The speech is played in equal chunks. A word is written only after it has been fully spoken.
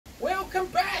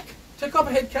Welcome back to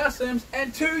Copperhead Customs,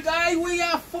 and today we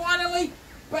are finally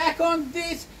back on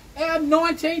this, our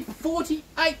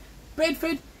 1948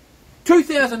 Bedford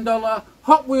 $2,000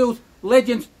 Hot Wheels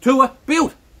Legends Tour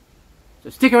build. So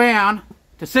stick around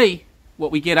to see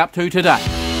what we get up to today.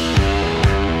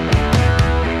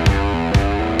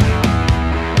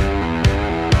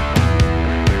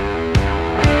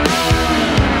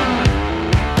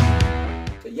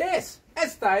 So yes,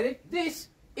 as stated, this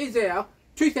is our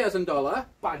 $2,000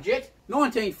 budget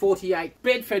 1948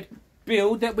 Bedford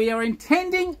build that we are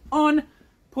intending on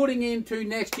putting into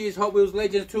next year's Hot Wheels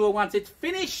Legends Tour once it's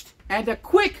finished. And a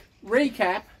quick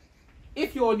recap,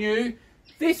 if you're new,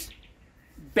 this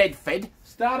Bedford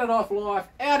started off life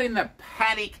out in the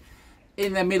paddock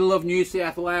in the middle of New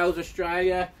South Wales,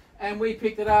 Australia, and we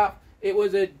picked it up. It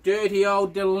was a dirty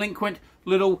old delinquent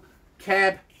little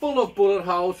cab full of bullet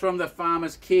holes from the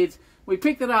farmers' kids. We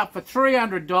picked it up for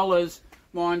 $300,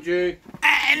 mind you,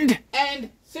 and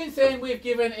since then we've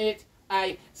given it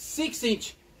a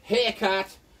 6-inch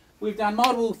haircut. We've done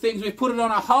multiple things. We've put it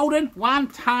on a Holden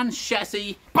 1-ton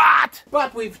chassis, but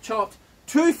we've chopped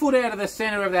 2 foot out of the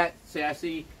centre of that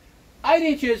chassis, 8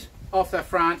 inches off the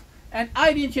front and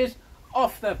 8 inches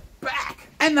off the back.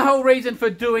 And the whole reason for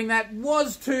doing that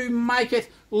was to make it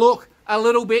look a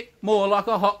little bit more like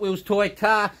a Hot Wheels toy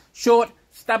car, short,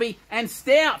 stubby and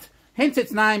stout. Hence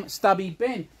its name, Stubby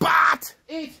Ben. But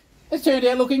it has turned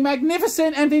out looking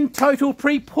magnificent and in total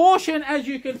proportion, as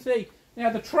you can see. Now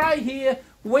the tray here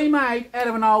we made out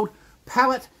of an old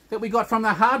pallet that we got from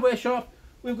the hardware shop.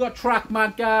 We've got truck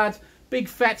mud guards, big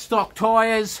fat stock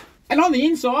tyres. And on the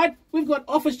inside, we've got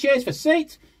office chairs for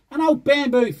seats, an old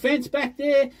bamboo fence back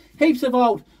there, heaps of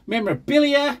old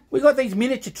memorabilia. We've got these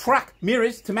miniature truck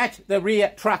mirrors to match the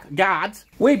rear truck guards.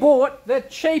 We bought the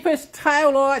cheapest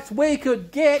tail lights we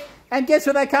could get, and guess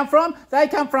where they come from? They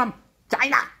come from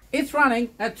China. It's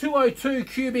running a 202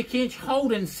 cubic inch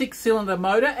Holden 6-cylinder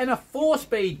motor and a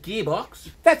 4-speed gearbox.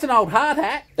 That's an old hard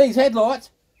hat. These headlights,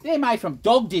 they're made from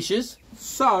dog dishes.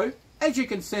 So, as you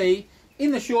can see,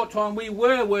 in the short time we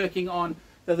were working on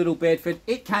the little Bedford,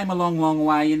 it came a long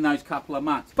way in those couple of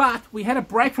months. But we had a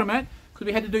break from it because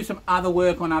we had to do some other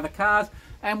work on other cars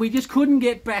and we just couldn't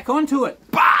get back onto it.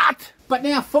 But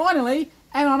now finally,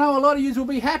 and I know a lot of you will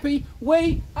be happy,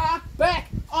 we are back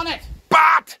on it.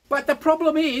 But the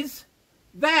problem is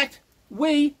that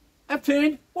we have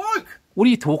turned woke. What are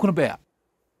you talking about?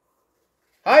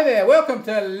 Hi there, welcome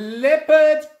to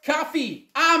Leopard's Coffee.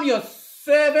 I'm your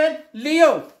servant,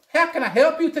 Leo. How can I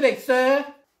help you today, sir?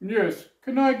 Yes,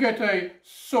 can I get a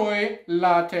soy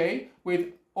latte with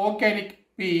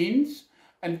organic beans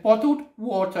and bottled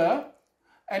water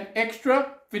and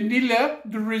extra vanilla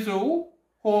drizzle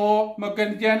or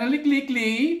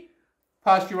organically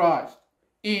pasteurized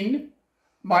in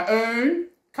my own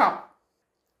cup,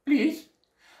 please?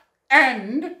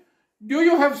 And do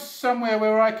you have somewhere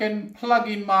where I can plug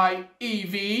in my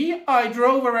EV? I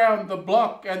drove around the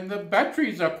block and the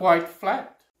batteries are quite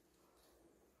flat.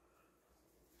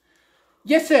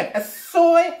 Yes, sir. A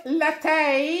soy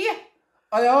latte.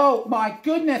 Oh, my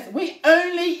goodness. We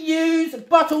only use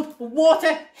bottled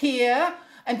water here.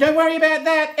 And don't worry about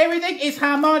that. Everything is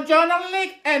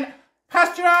homogeneic and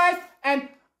pasteurized and,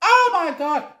 oh, my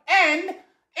God, and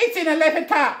it's in a leopard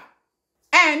cup.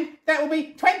 And that will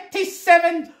be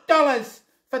 $27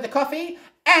 for the coffee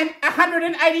and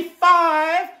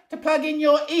 $185 to plug in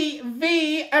your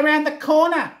EV around the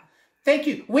corner. Thank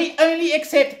you. We only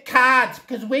accept cards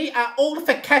because we are all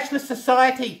for cashless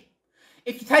society.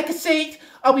 If you take a seat,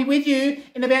 I'll be with you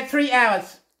in about 3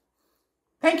 hours.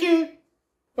 Thank you.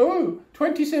 Oh,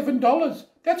 $27.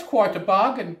 That's quite a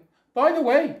bargain. By the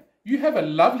way, you have a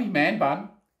lovely man bun.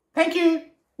 Thank you.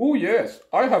 Oh yes,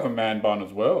 I have a man bun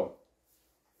as well.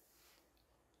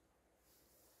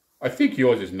 I think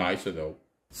yours is nicer though.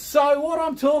 So what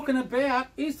I'm talking about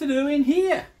is to do in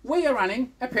here. We are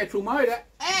running a petrol motor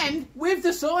and we've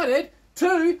decided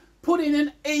to put in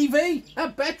an EV, a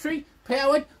battery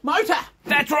powered motor.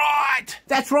 That's right.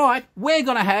 That's right. We're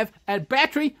going to have a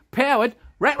battery powered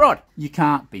rat rod. You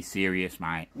can't be serious,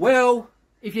 mate. Well,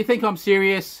 if you think I'm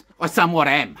serious, I somewhat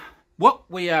am. What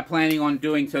we are planning on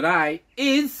doing today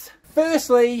is,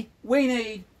 firstly, we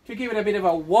need to give it a bit of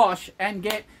a wash and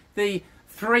get the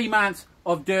 3 months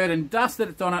of dirt and dust that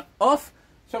it's on it off.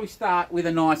 So we start with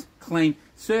a nice clean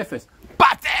surface.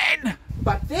 But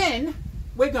then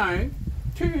we're going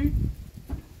to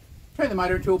turn the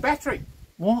motor into a battery.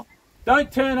 What?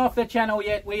 Don't turn off the channel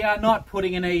yet. We are not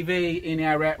putting an EV in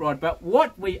our rat rod. But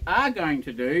what we are going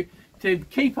to do to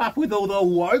keep up with all the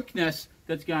wokeness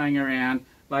that's going around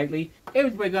lately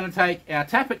is we're going to take our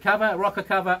tappet cover, rocker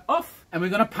cover off, and we're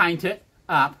going to paint it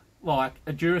up like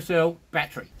a Duracell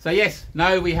battery. So yes,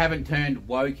 no, we haven't turned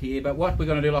woke here, but what we're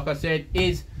going to do, like I said,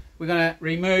 is we're going to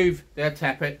remove the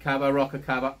tappet cover, rocker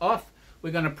cover off.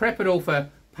 We're going to prep it all for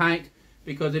paint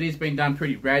because it has been done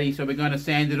pretty ratty, so we're going to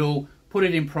sand it all, put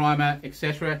it in primer,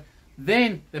 etc.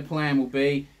 Then the plan will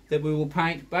be that we will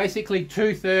paint basically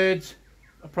 2/3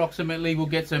 approximately. We'll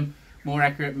get some more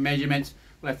accurate measurements.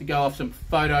 We'll have to go off some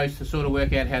photos to sort of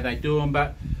work out how they do them,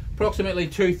 but approximately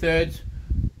 2/3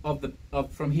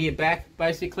 of from here back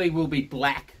basically will be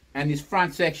black, and this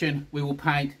front section we will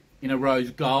paint in a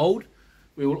rose gold.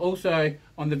 We will also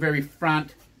on the very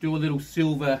front do a little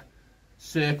silver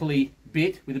circly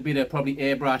bit with a bit of probably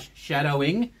airbrush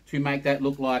shadowing to make that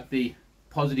look like the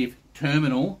positive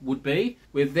terminal would be.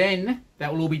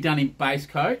 That will all be done in base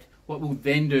coat. What we'll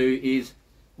then do is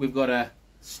we've got a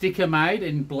sticker made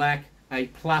in black, a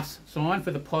plus sign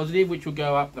for the positive, which will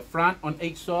go up the front on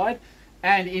each side,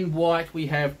 and in white we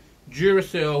have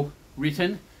Duracell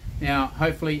written. Now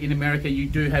hopefully in America you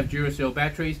do have Duracell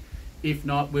batteries. If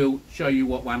not, we'll show you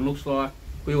what one looks like.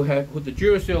 We'll have put the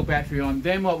Duracell battery on.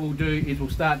 Then what we'll do is we'll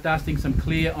start dusting some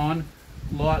clear on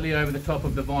lightly over the top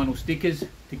of the vinyl stickers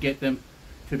to get them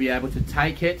to be able to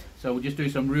take it. So we'll just do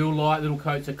some real light little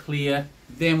coats of clear.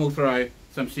 Then we'll throw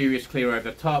some serious clear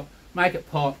over the top, make it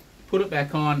pop, put it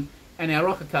back on, and our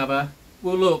rocker cover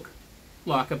will look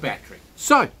like a battery.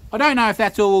 So I don't know if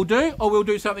that's all we'll do or we'll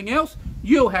do something else.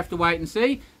 You'll have to wait and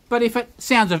see. But if it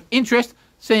sounds of interest,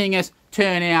 seeing us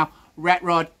turn our rat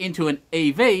rod into an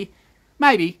EV,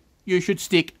 maybe you should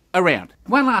stick around.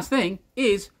 One last thing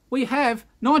is we have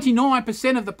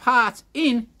 99% of the parts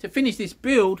in to finish this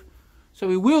build, so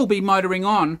we will be motoring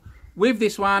on with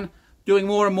this one, doing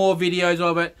more and more videos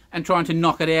of it and trying to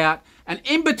knock it out. And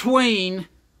in between,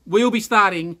 we'll be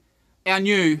starting our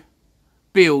new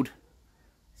build.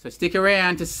 So stick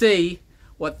around to see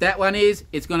what that one is.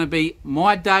 It's going to be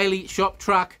my daily shop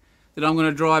truck that I'm going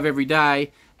to drive every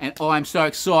day, and I'm so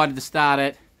excited to start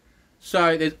it.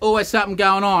 So there's always something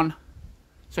going on,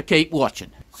 so keep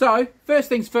watching. So first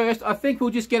things first, I think we'll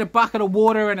just get a bucket of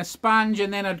water and a sponge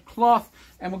and then a cloth,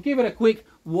 and we'll give it a quick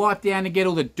wipe down to get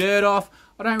all the dirt off.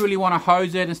 I don't really want to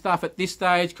hose it and stuff at this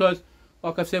stage because,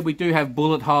 like I said, we do have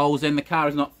bullet holes and the car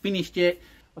is not finished yet.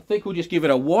 I think we'll just give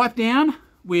it a wipe down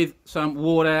with some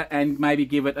water and maybe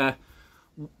give it a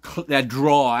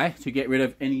dry to get rid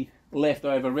of any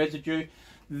leftover residue.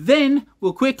 Then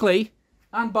we'll quickly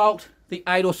unbolt the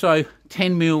 8 or so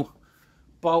 10mm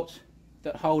bolts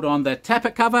that hold on the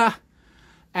tappet cover,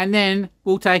 and then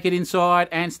we'll take it inside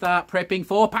and start prepping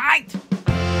for paint.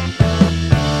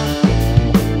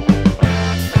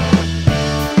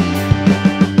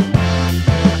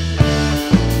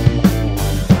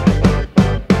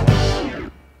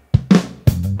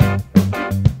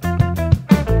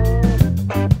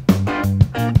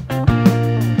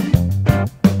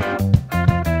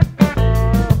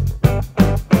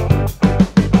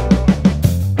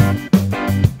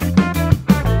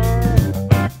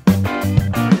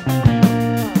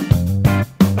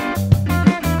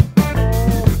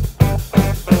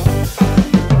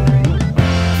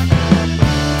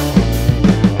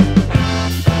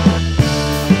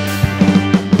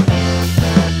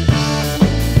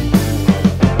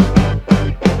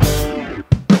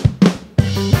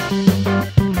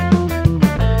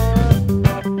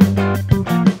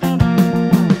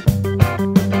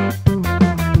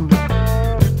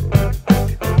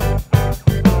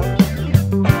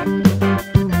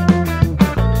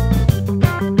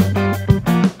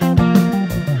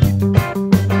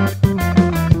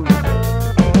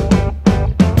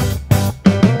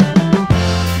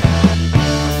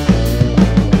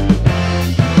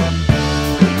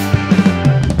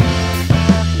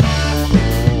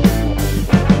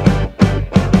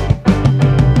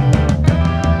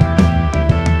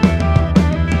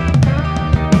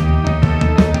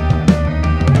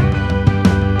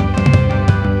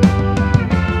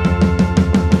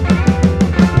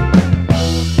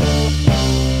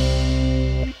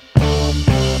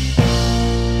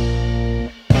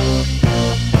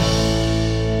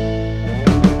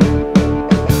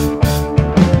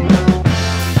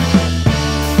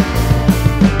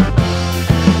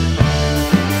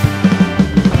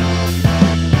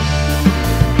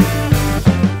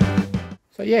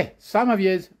 Yeah, some of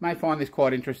you may find this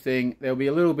quite interesting. There'll be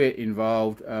a little bit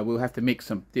involved. We'll have to mix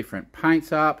some different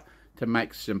paints up to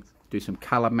make do some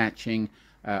colour matching.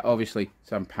 Obviously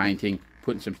some painting,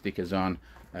 putting some stickers on,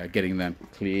 getting them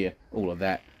clear, all of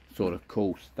that sort of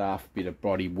cool stuff. Bit of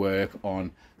body work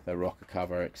on the rocker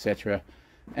cover, etc.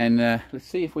 And let's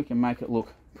see if we can make it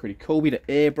look pretty cool. Bit of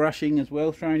airbrushing as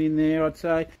well thrown in there, I'd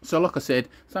say. So like I said,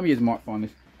 some of you might find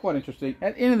this quite interesting.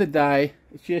 At the end of the day,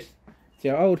 it's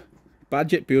our old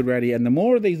budget build ready, and the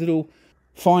more of these little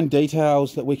fine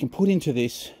details that we can put into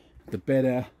this, the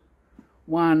better.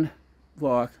 One,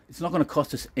 like, it's not going to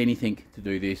cost us anything to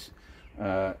do this,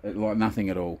 like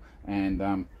nothing at all. And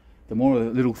the more of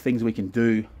the little things we can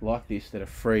do like this that are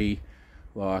free,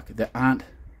 like that aren't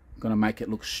going to make it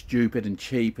look stupid and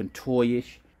cheap and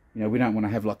toyish. You know, we don't want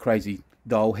to have like crazy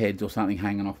doll heads or something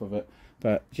hanging off of it,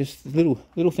 but just little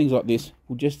things like this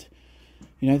will just,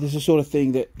 you know, this is the sort of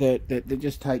thing that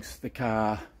just takes the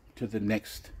car to the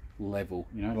next level.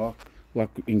 You know, like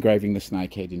engraving the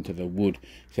snake head into the wood,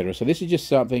 etc. So this is just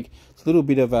something. It's a little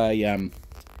bit of a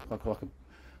like a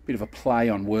bit of a play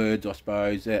on words, I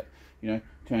suppose. That, you know,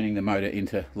 turning the motor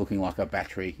into looking like a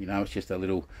battery. You know, it's just a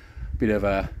little bit of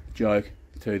a joke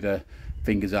to the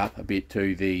fingers up a bit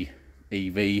to the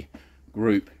EV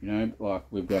group. You know, like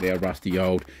we've got our rusty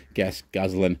old gas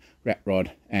guzzling rat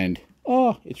rod, and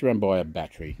oh, it's run by a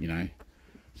battery. You know,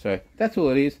 so that's all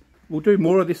it is. We'll do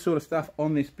more of this sort of stuff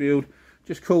on this build.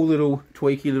 Just cool little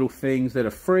tweaky little things that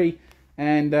are free.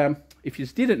 And if you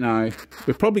didn't know,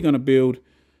 we're probably going to build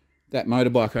that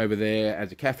motorbike over there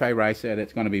as a cafe racer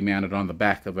that's going to be mounted on the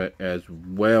back of it as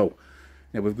well.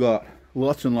 Now we've got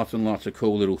lots and lots and lots of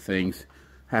cool little things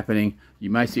happening. You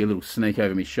may see a little sneak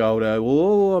over my shoulder.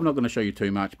 Oh, I'm not going to show you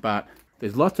too much, but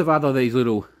there's lots of other these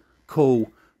little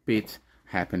cool bits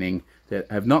happening that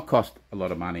have not cost a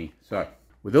lot of money. So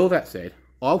with all that said,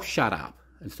 I'll shut up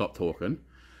and stop talking,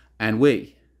 and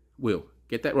we will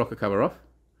get that rocker cover off,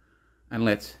 and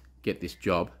let's get this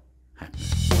job happening.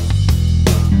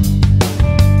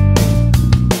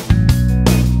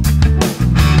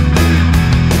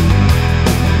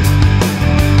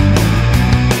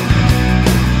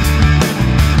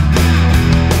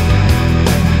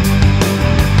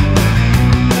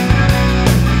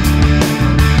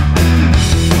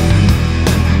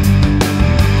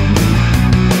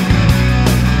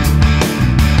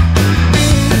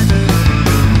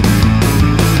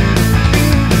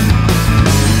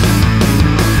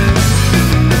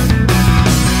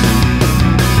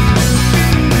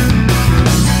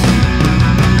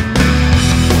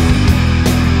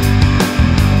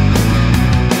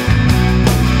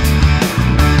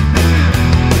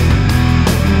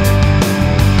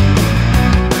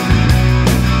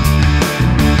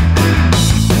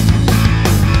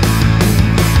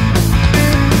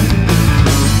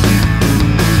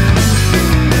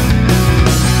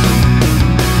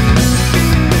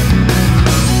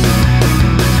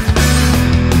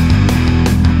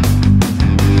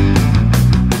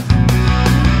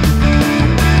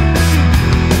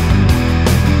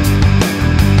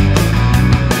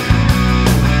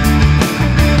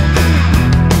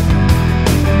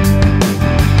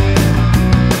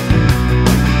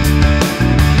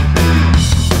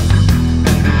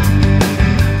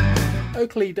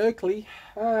 Dokley.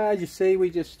 As you see, we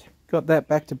just got that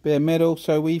back to bare metal.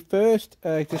 So we first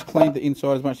just cleaned the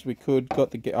inside as much as we could,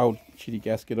 got the old shitty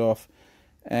gasket off,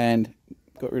 and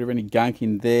got rid of any gunk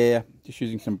in there, just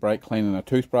using some brake cleaner and a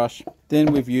toothbrush.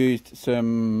 Then we've used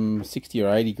some 60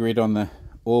 or 80 grit on the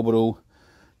orbital,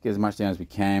 get as much down as we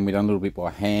can. We've done a little bit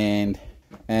by hand,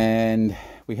 and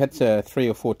we had 3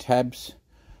 or 4 tabs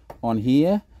on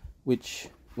here which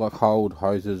like hold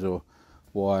hoses or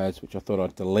wires, which I thought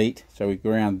I'd delete, so we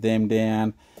ground them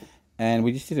down, and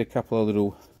we just did a couple of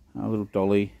little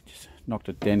dolly, just knocked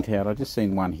a dent out. I just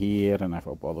seen one here. I don't know if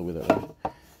I'll bother with it.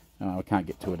 I can't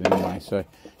get to it anyway, so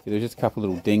there's just a couple of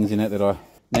little dings in it that I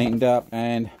neatened up,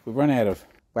 and we've run out of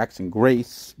wax and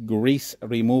grease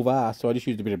remover, so I just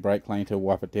used a bit of brake clean to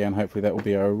wipe it down. Hopefully that will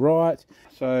be alright.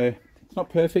 So it's not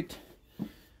perfect,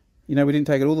 you know, we didn't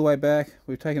take it all the way back,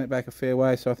 we've taken it back a fair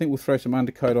way, so I think we'll throw some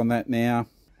undercoat on that now,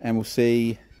 and we'll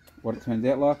see what it turns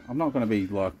out like. I'm not going to be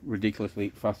like ridiculously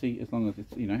fussy, as long as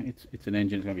it's, you know, it's an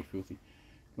engine, it's going to be filthy,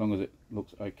 as long as it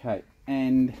looks okay.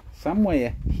 And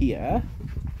somewhere here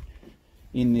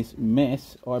in this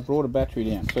mess, I brought a battery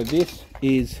down. So this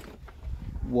is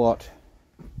what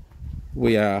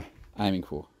we are aiming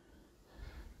for.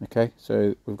 Okay,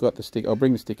 so we've got the stick. I'll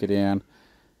bring the sticker down.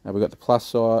 We've got the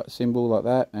plus symbol like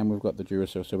that, and we've got the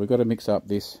Duracell. So we've got to mix up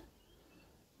this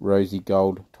rosy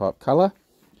gold type colour.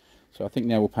 So I think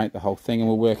now we'll paint the whole thing, and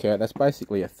we'll work out, that's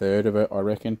basically a third of it, I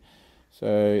reckon.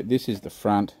 So this is the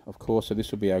front, of course, so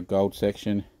this will be our gold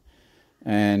section,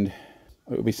 and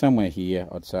it will be somewhere here,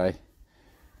 I'd say.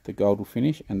 The gold will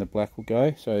finish and the black will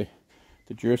go. So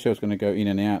the Duracell is going to go in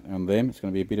and out on them. It's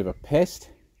going to be a bit of a pest.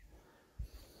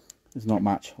 There's not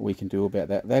much we can do about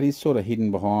that. That is sort of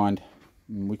hidden behind.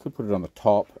 We could put it on the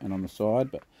top and on the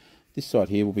side, but this side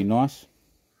here will be nice.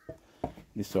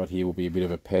 This side here will be a bit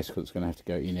of a pest because it's going to have to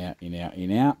go in, out, in, out,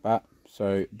 in, out. But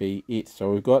so be it.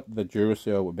 So we've got the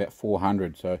Duracell about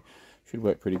 400, so should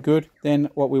work pretty good. Then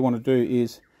what we want to do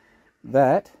is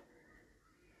that,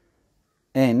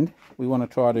 and we want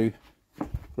to try to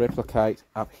replicate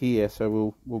up here.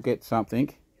 So we'll get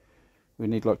something. We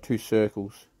need like 2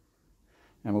 circles,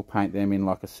 and we'll paint them in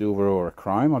like a silver or a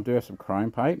chrome. I do have some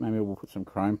chrome paint. Maybe we'll put some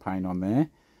chrome paint on there,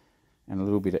 and a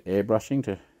little bit of airbrushing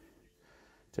to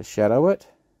shadow it,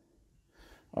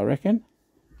 I reckon.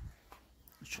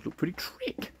 It should look pretty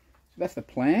trick. So that's the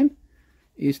plan,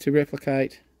 is to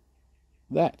replicate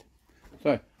that.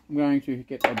 So I'm going to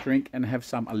get a drink and have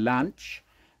some lunch,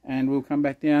 and we'll come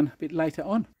back down a bit later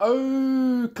on.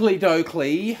 Oakley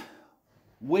dokley,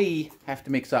 we have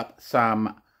to mix up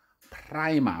some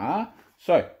primer.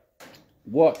 So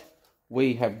what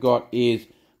we have got is,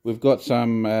 we've got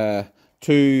some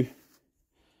 2K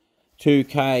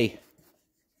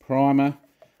primer.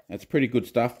 It's pretty good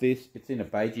stuff, this. It's in a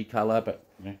beigey colour, but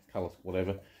you know, colours,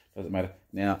 whatever, doesn't matter.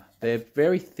 Now, they're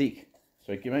very thick,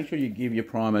 so make sure you give your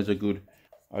primers a good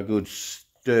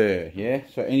stir, yeah?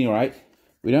 So, at any rate,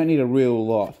 we don't need a real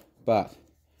lot, but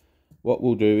what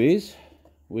we'll do is,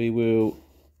 we will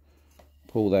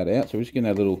pull that out. So we're just going to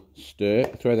have a little stir,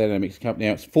 throw that in a mixed cup.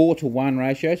 Now, it's 4:1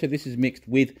 ratio, so this is mixed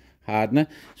with hardener.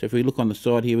 So if we look on the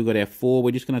side here, we've got our 4.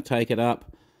 We're just going to take it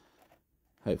up.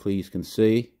 Hopefully you can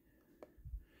see.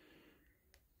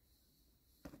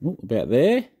 Ooh, about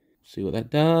there. See what that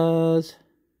does.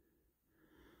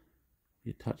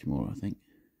 A touch more, I think.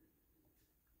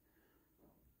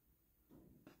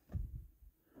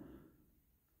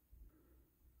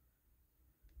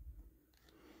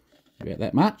 About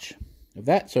that much of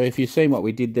that. So if you've seen what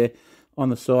we did there on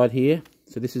the side here,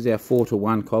 so this is our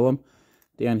 4:1 column.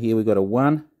 Down here we've got a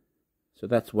 1. So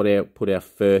that's what put our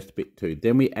first bit to.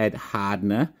 Then we add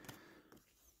hardener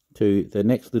to the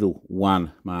next little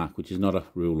 1 mark, which is not a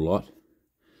real lot.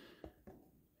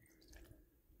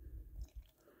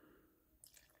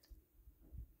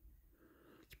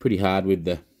 It's pretty hard with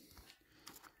the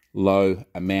low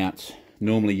amounts.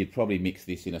 Normally you'd probably mix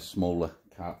this in a smaller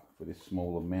cup for this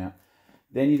small amount.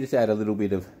 Then you just add a little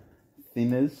bit of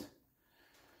thinners.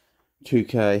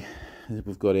 2K,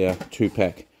 we've got our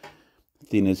 2-pack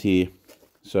thinners here.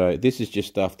 So this is just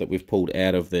stuff that we've pulled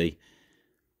out of the,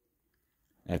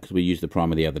 because we used the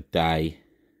primer the other day.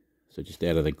 So just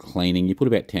out of the cleaning, you put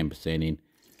about 10% in.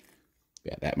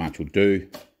 About that much will do,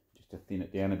 just to thin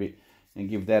it down a bit and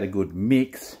give that a good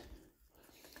mix.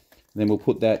 Then we'll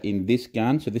put that in this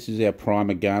gun. So this is our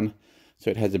primer gun. So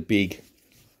it has a big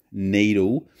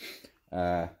needle.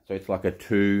 So it's like a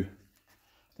 2,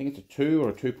 I think it's a 2 or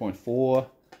a 2.4.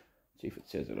 See if it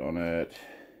says it on it.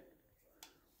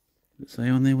 Does it say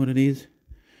on there what it is?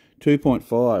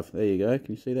 2.5. There you go.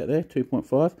 Can you see that there?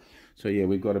 2.5. So yeah,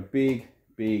 we've got a big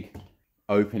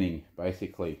opening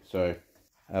basically. So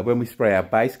when we spray our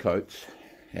base coats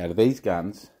out of these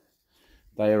guns,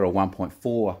 they are a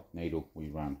 1.4 needle we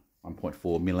run.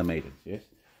 1.4 millimeters, yes.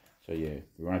 So yeah,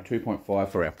 we run a 2.5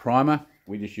 for our primer.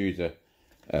 We just use a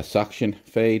suction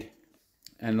feed,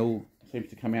 and it all seems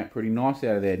to come out pretty nice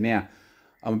out of there. Now,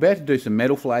 I'm about to do some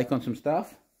metal flake on some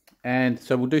stuff, and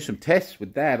so we'll do some tests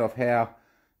with that of how,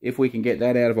 if we can get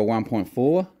that out of a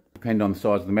 1.4, depend on the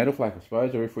size of the metal flake, I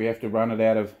suppose, or if we have to run it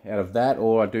out of that,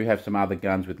 or I do have some other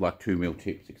guns with like 2mm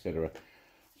tips, etc.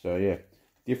 So yeah,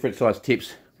 different size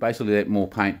tips basically let more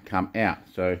paint come out.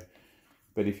 So,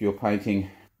 but if you're painting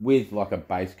with like a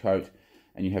base coat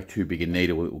and you have too big a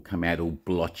needle, it will come out all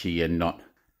blotchy and not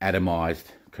atomized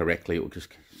correctly. It will just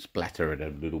splatter it a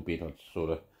little bit. That's sort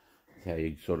of how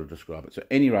you sort of describe it. So at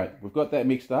any rate, we've got that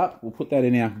mixed up. We'll put that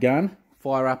in our gun,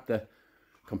 fire up the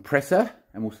compressor,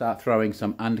 and we'll start throwing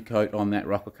some undercoat on that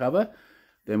rocker cover.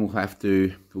 Then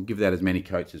we'll give that as many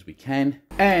coats as we can.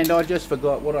 And I just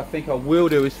forgot, what I think I will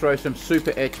do is throw some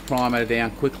super etch primer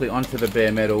down quickly onto the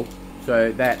bare metal,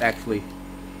 so that actually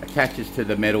attaches to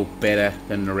the metal better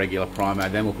than the regular primer.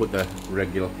 Then we'll put the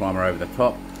regular primer over the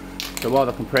top. So while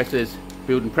the compressor's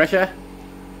building pressure,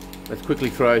 let's quickly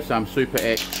throw some super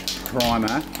etch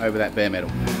primer over that bare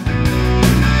metal.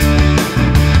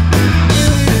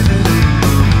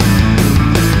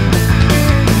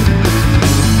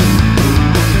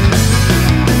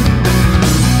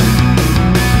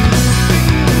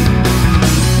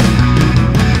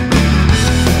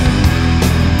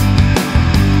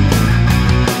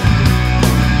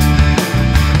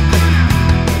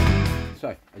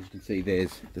 See,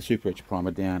 there's the super etch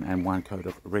primer down and 1 coat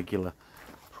of regular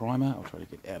primer. I'll try to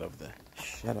get out of the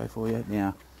shadow for you.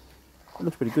 Now, it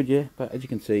looks pretty good, yeah, but as you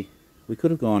can see, We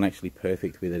could have gone actually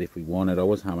perfect with it if we wanted. I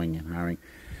was humming and hawing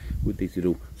with these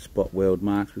little spot weld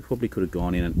marks. We probably could have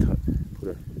gone in and put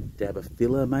a dab of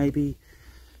filler maybe,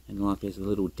 and like there's a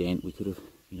little dent, we could have,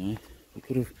 you know, we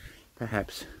could have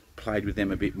perhaps played with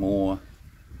them a bit more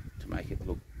to make it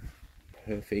look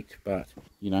perfect, but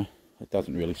you know, it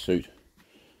doesn't really suit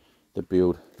the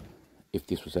build if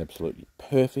this was absolutely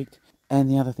perfect. And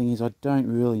the other thing is, I don't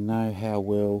really know how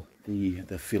well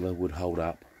the filler would hold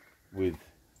up with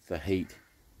the heat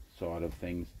side of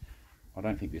things. I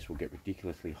don't think this will get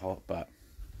ridiculously hot, but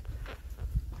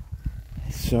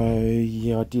so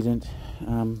yeah, I didn't.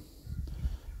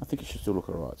 I think it should still look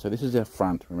alright. So this is our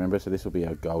front, remember, so this will be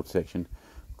our gold section.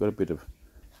 We've got a bit of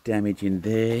damage in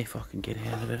there, if I can get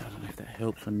out of it. I don't know if that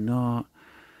helps or not.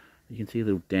 You can see a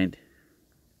little dent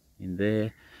in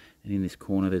there, and in this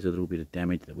corner there's a little bit of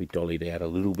damage that we dollied out a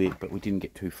little bit, but we didn't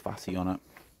get too fussy on it.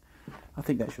 I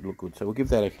think that should look good, so we'll give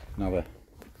that another,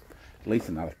 at least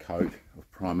another coat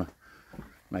of primer,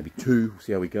 maybe two,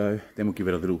 see how we go. Then we'll give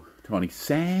it a little tiny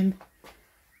sand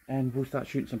and we'll start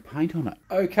shooting some paint on it.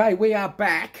 Okay, we are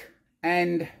back,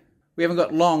 and we haven't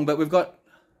got long, but we've got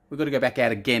to go back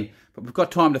out again, but we've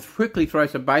got time to quickly throw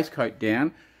some base coat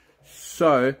down.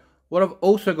 So what I've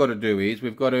also got to do is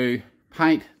we've got to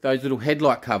paint those little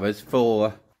headlight covers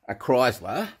for a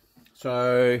Chrysler.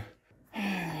 So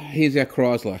here's our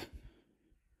Chrysler,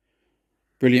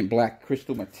 brilliant black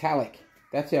crystal metallic.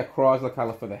 That's our Chrysler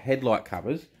colour for the headlight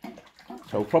covers.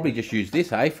 So we'll probably just use this,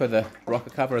 for the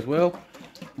rocker cover as well.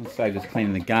 And save us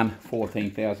cleaning the gun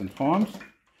 14,000 times.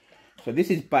 So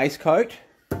this is base coat.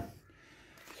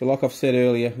 So like I've said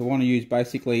earlier, we want to use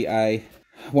basically a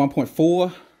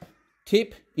 1.4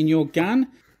 tip in your gun.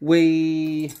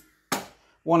 We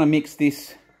want to mix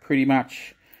this pretty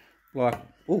much like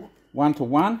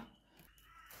 1:1.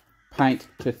 Paint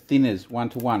to thinners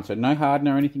 1:1. So no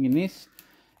hardener or anything in this.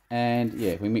 And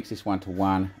yeah, we mix this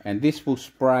 1:1. And this will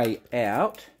spray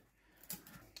out.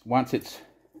 Once it's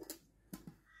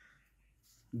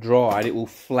dried, it will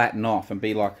flatten off and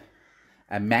be like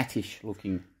a mattish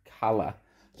looking colour.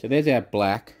 So there's our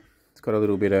black. It's got a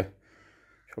little bit of,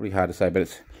 it's probably hard to say, but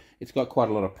it's got quite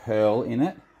a lot of pearl in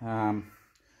it. And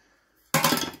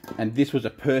this was a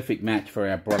perfect match for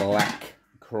our black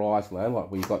Chrysler.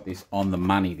 Like, we got this on the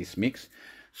money, this mix.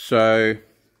 So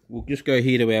we'll just go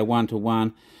here to our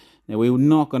 1:1. Now we're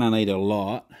not going to need a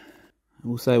lot.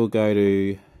 We'll say we'll go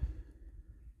to, I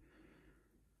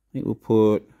think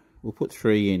we'll put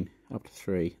 3 in, up to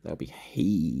 3. That'll be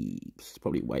heaps.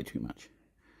 Probably way too much.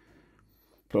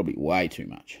 Probably way too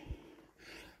much.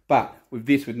 But with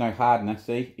this, with no hardener,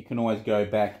 see, it can always go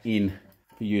back in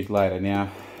for use later. Now,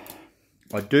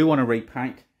 I do want to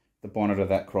repaint the bonnet of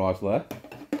that Chrysler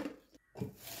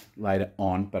later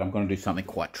on, but I'm going to do something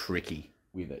quite tricky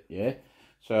with it, yeah?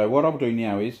 So what I'll do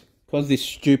now is, because this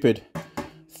stupid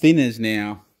thinners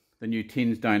now, the new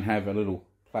tins don't have a little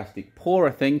plastic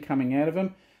pourer thing coming out of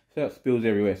them, so it spills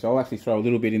everywhere. So I'll actually throw a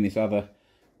little bit in this other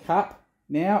cup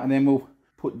now, and then we'll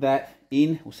put that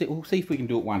in. We'll see if we can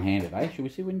do it one-handed, eh? Should we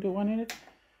see if we can do it one-handed?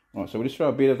 Right, so we'll just throw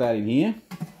a bit of that in here.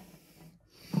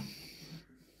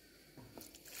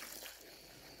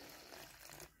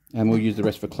 And we'll use the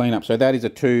rest for cleanup. So that is a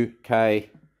 2K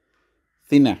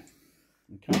thinner.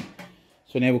 Okay.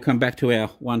 So now we'll come back to our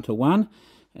 1:1,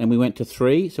 and we went to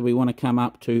 3. So we want to come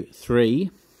up to 3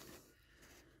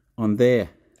 on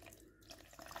there.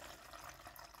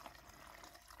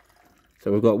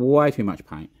 So we've got way too much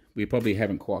paint. We probably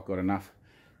haven't quite got enough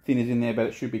thinners in there, but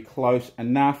it should be close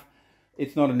enough.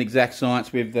 It's not an exact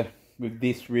science with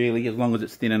this really, as long as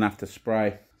it's thin enough to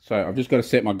spray. So I've just got to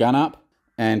set my gun up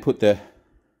and put the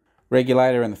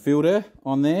regulator and the filter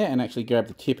on there, and actually grab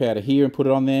the tip out of here and put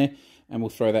it on there, and we'll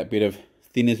throw that bit of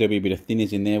thinners, there'll be a bit of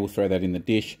thinners in there, we'll throw that in the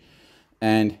dish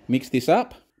and mix this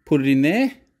up, put it in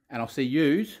there, and I'll see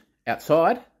yous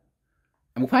outside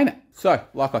and we'll paint it. So,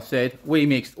 like I said, we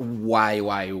mixed way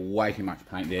too much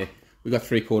paint there. We got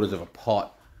 3/4 of a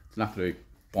pot. It's enough to do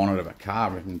bonnet of a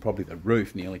car and probably the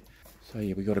roof nearly. So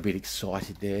yeah, we got a bit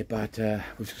excited there, but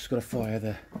we've just got to fire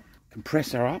the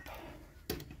compressor up.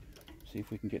 See if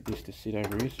we can get this to sit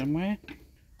over here somewhere.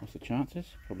 What's the chances?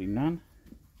 Probably none.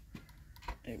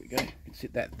 There we go. You can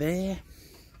sit that there.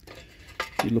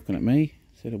 You're looking at me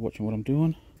instead of watching what I'm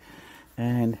doing.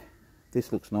 And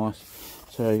this looks nice.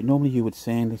 So normally you would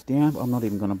sand this down, but I'm not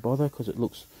even going to bother because it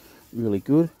looks really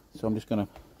good. So I'm just going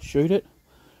to shoot it,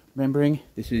 remembering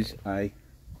this is a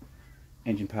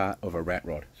engine part of a rat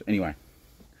rod. So anyway,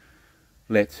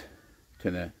 let's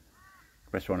turn the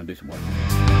compressor on and do some work.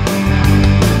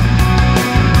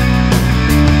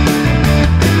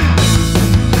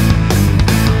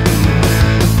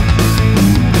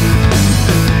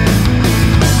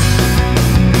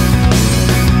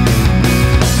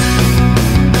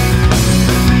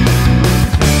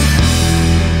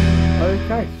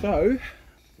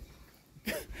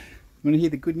 want to hear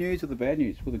the good news or the bad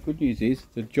news? Well, the good news is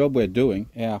the job we're doing,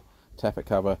 our tappet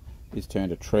cover is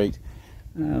turned a treat.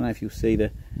 I don't know if you'll see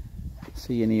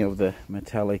any of the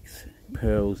metallics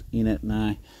pearls in it.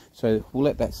 No. So we'll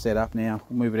let that set up now.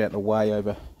 We'll move it out the way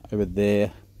over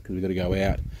there because we've got to go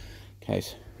out in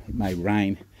case it may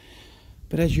rain.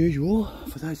 But as usual,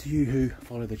 for those of you who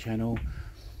follow the channel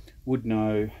would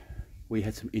know, we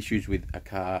had some issues with a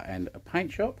car and a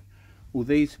paint shop. Well,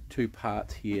 these two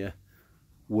parts here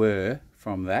were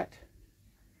from that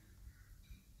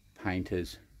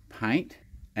painter's paint,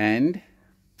 and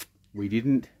we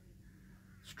didn't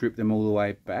strip them all the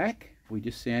way back. We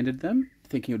just sanded them,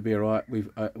 thinking it would be alright.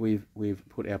 We've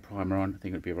put our primer on,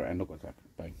 thinking it would be alright, and look what's happened.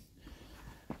 Bang.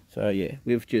 So yeah,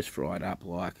 we've just fried up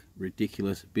like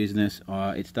ridiculous business.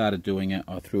 It started doing it.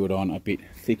 I threw it on a bit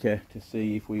thicker to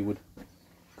see if we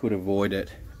could avoid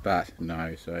it, but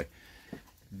no. So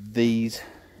these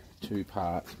two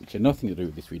parts, which are nothing to do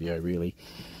with this video really,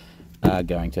 are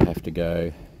going to have to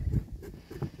go.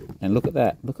 And look at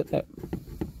that, look at that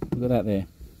there.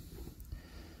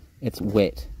 It's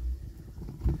wet.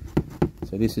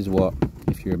 So this is what,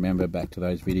 if you remember back to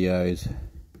those videos,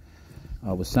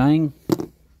 I was saying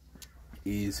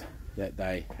is that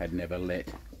they had never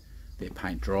let their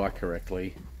paint dry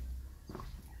correctly,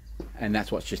 and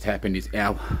that's what's just happened. Is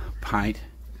our paint,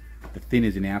 the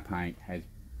thinners in our paint, has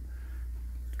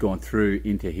gone through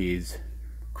into his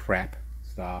crap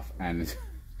stuff and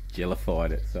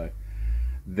jellified it. So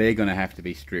they're going to have to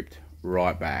be stripped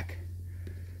right back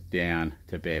down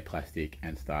to bare plastic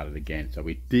and started again. So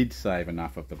we did save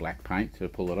enough of the black paint to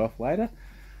pull it off later,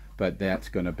 but that's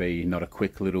going to be not a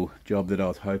quick little job that I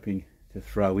was hoping to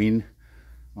throw in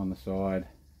on the side.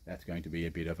 That's going to be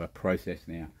a bit of a process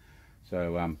now.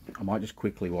 So I might just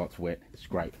quickly, while it's wet,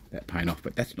 scrape that paint off,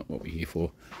 but that's not what we're here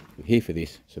for. We're here for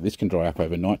this. So this can dry up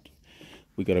overnight.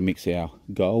 We've got to mix our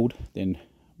gold, then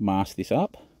mask this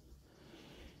up,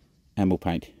 and we'll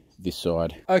paint this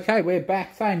side. Okay, we're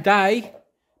back, same day,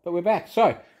 but we're back.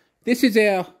 So this is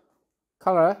our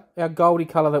colour, our goldy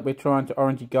colour that we're trying to,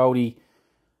 orangey goldy,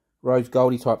 rose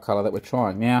goldy type colour that we're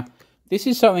trying. Now, this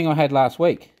is something I had last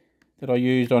week that I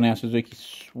used on our Suzuki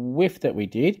Swift that we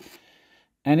did,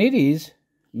 and it is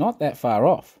not that far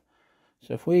off.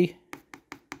 So if we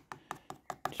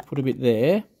just put a bit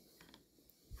there,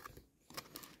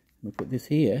 we put this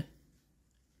here.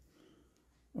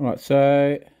 All right,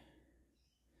 so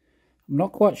I'm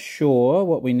not quite sure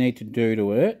what we need to do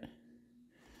to it.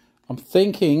 I'm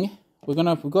thinking we've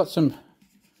got some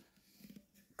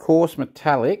coarse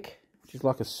metallic, which is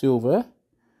like a silver.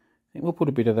 I think we'll put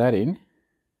a bit of that in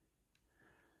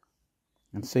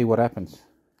and see what happens.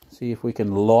 See if we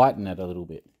can lighten it a little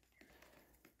bit.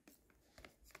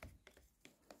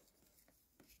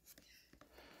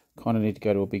 Kind of need to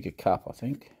go to a bigger cup, I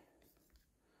think.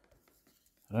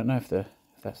 I don't know if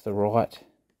that's the right.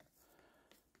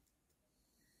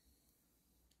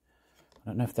 I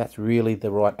don't know if that's really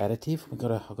the right additive.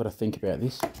 I've got to think about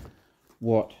this.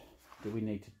 What do we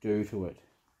need to do to it?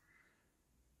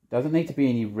 Doesn't need to be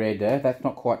any redder. That's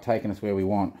not quite taking us where we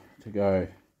want to go.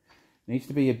 It needs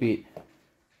to be a bit.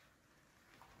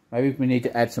 Maybe we need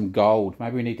to add some gold.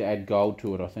 Maybe we need to add gold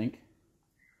to it, I think.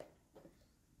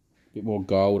 A bit more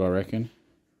gold, I reckon.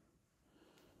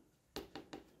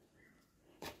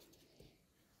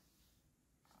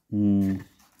 You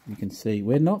can see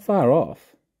we're not far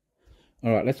off.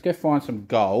 All right, let's go find some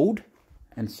gold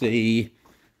and see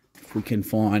if we can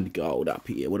find gold up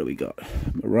here. What do we got?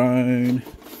 Maroon,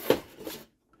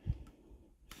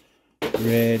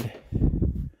 red,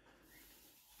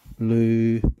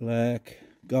 blue, black,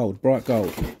 gold, bright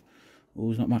gold. Oh,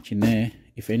 there's not much in there,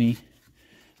 if any.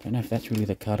 Don't know if that's really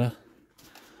the cutter.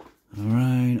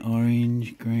 Maroon,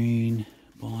 orange, green,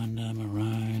 binder,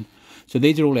 maroon. So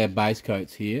these are all our base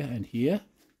coats here and here.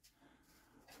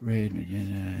 Red,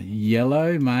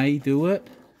 yellow may do it.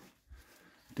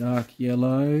 Dark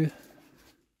yellow,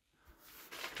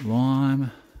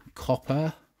 lime,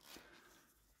 copper.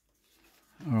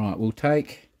 All right, we'll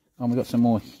take. Oh, we've got some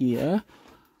more here.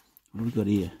 What have we got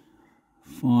here?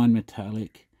 Fine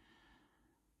metallic,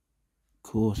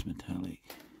 coarse metallic,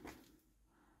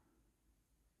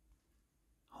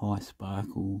 high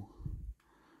sparkle,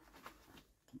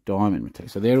 diamond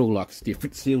metallic. So they're all like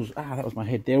different silvers. Ah, that was my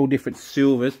head. They're all different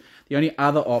silvers. The only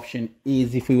other option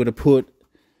is if we were to put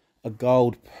a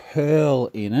gold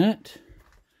pearl in it.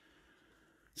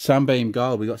 Sunbeam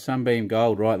gold. We got sunbeam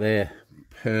gold right there.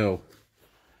 Pearl.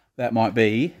 That might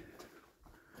be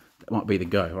the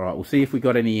go. All right, we'll see if we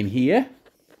got any in here.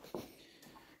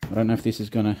 I don't know if this is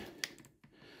gonna.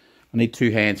 I need two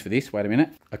hands for this. Wait a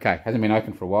minute. Okay, hasn't been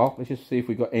open for a while. Let's just see if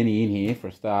we got any in here for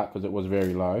a start, because it was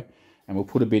very low. And we'll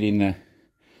put a bit in the,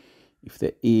 if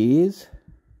there is.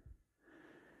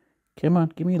 Come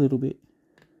on, give me a little bit.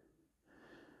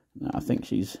 No, I think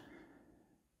she's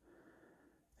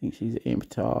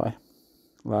empty.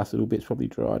 Last little bit's probably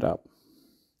dried up.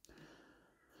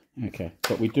 Okay,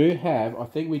 but we do have, I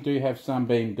think we do have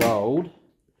Sunbeam Gold.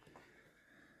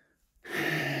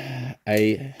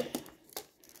 A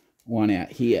one out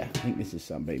here. I think this is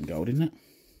Sunbeam Gold, isn't it?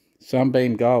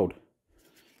 Sunbeam Gold.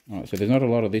 Alright, so there's not a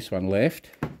lot of this one left.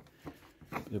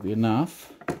 There'll be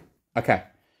enough. Okay.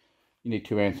 You need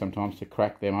 2 hands sometimes to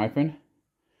crack them open.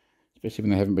 Especially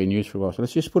when they haven't been used for a while. So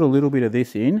let's just put a little bit of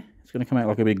this in. It's going to come out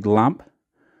like a big lump.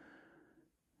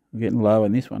 We're getting low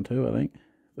in this one too, I think.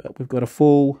 But we've got a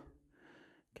full...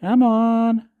 Come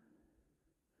on!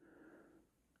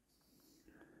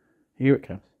 Here it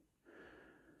comes.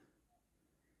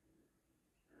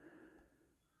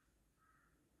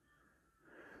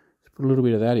 Let's put a little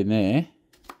bit of that in there.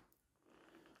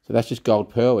 So that's just gold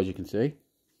pearl, as you can see.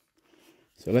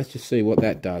 So let's just see what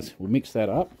that does. We'll mix that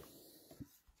up.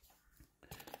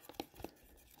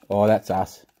 Oh, that's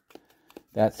us.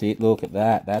 That's it. Look at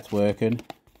that. That's working.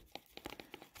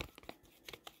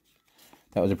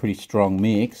 That was a pretty strong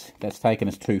mix. That's taken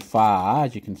us too far,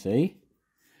 as you can see.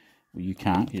 Well, you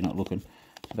can't. You're not looking.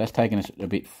 So that's taken us a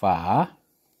bit far.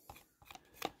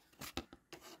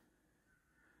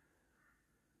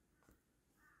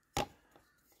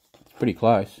 It's pretty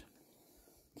close.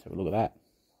 Let's have a look at that.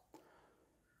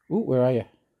 Ooh, where are you?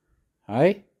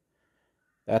 Hey?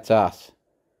 That's us.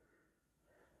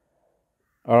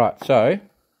 Alright, so,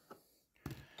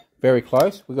 very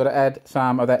close. We've got to add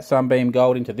some of that Sunbeam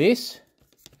Gold into this.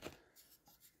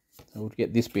 So we'll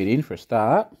get this bit in for a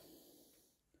start.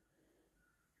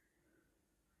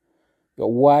 Got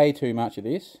way too much of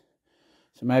this.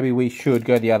 So maybe we should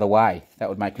go the other way. That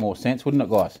would make more sense, wouldn't it,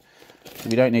 guys? So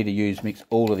we don't need to mix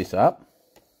all of this up.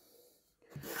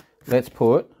 Let's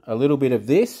put a little bit of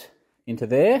this into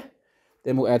there.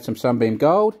 Then we'll add some Sunbeam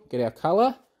Gold, get our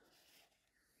colour.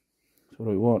 So what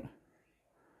do we want?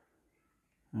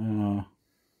 A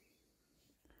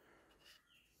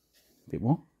bit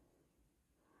more.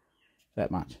 That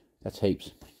much. That's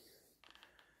heaps.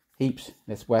 Heaps.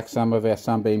 Let's wax some of our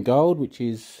Sunbeam Gold, which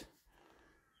is...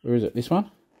 Where is it? This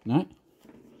one? No.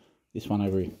 This one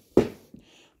over here.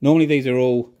 Normally these are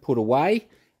all put away,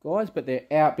 guys, but they're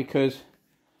out because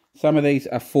some of these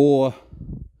are for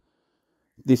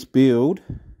this build,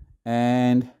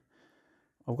 and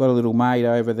I've got a little mate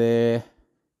over there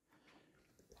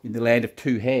in the land of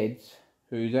two heads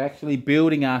who's actually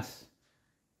building us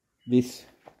this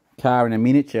car in a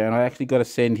miniature, and I actually got to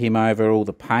send him over all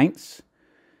the paints.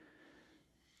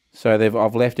 So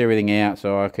I've left everything out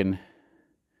so I can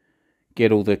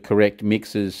get all the correct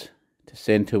mixes to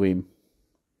send to him,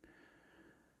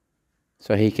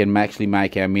 so he can actually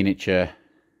make our miniature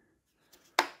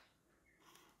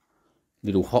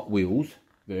little Hot Wheels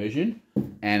version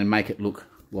and make it look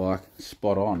like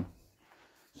spot on.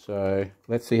 So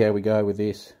let's see how we go with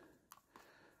this.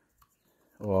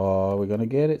 Oh, we're gonna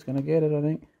get it. It's gonna get it, I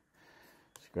think.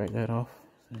 Scrape that off.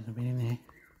 There's a bit in there.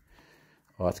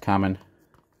 Oh, it's coming.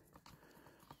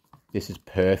 This is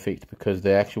perfect because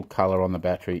the actual colour on the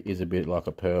battery is a bit like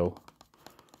a pearl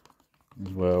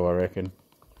as well, I reckon.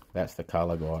 That's the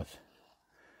colour, guys.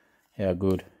 How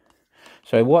good.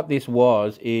 So what this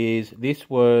was is, this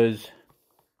was,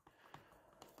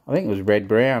 I think it was red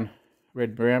brown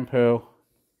pearl.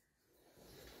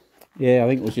 Yeah, I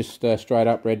think it was just straight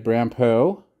up red brown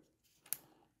pearl,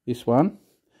 this one.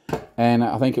 And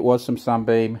I think it was some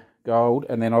Sunbeam Gold,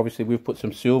 and then obviously we've put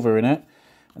some silver in it,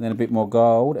 and then a bit more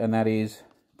gold, and that is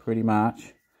pretty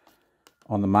much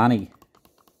on the money.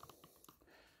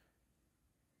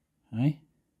 Hey?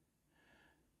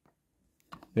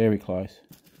 Very close.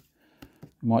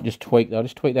 Might just tweak, I'll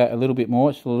just tweak that a little bit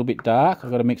more. It's a little bit dark. I've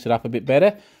got to mix it up a bit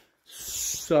better.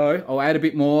 So I'll add a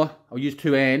bit more. I'll use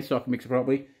 2 hands so I can mix it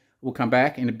properly. We'll come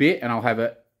back in a bit and I'll have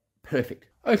it perfect.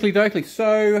 Oakley dokley.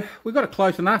 So we've got it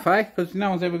close enough, eh? Because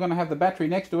no one's ever going to have the battery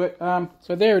next to it.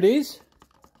 So there it is.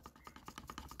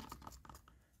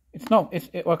 It's not,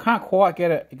 I can't quite get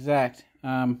it exact.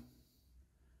 But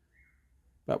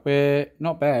we're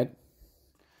not bad.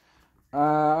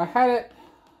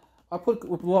 I put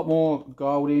a lot more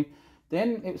gold in.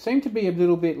 Then it seemed to be a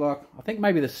little bit like, I think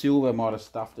maybe the silver might have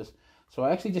stuffed us. So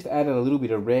I actually just added a little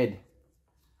bit of red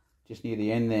just near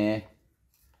the end there.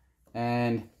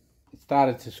 And it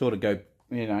started to sort of go,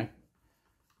 you know,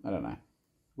 I don't know.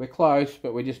 We're close,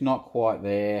 but we're just not quite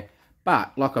there.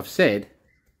 But like I've said,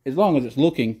 as long as it's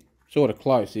looking sort of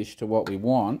close-ish to what we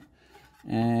want,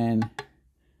 and,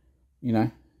 you know,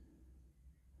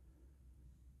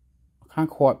 I I can't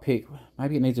quite pick.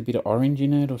 Maybe it needs a bit of orange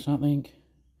in it or something.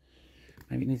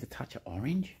 Maybe it needs a touch of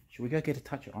orange. Should we go get a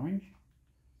touch of orange?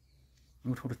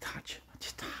 We'll talk a touch.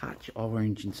 Just touch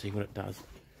orange and see what it does.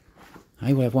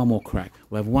 Hey, we'll have one more crack.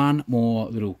 We'll have one more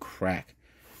little crack.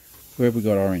 Where have we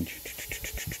got orange?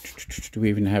 Do we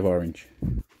even have orange?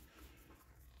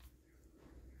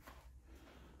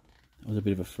 That was a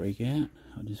bit of a freak out.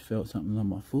 I just felt something on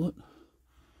my foot.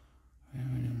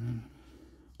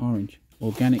 Orange.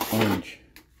 Organic orange.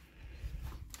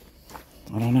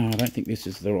 I don't know. I don't think this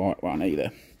is the right one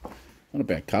either. Not a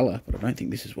bad colour, but I don't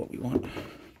think this is what we want.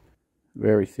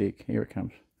 Very thick. Here it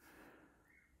comes.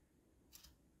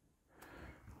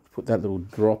 Put that little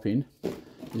drop in.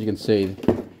 As you can see,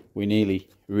 we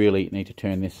really need to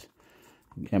turn this,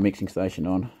 our mixing station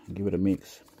on and give it a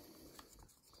mix.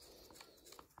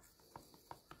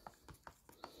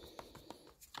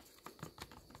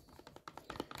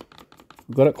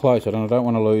 I've got it close, I don't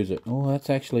want to lose it. Oh, that's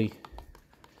actually,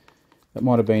 that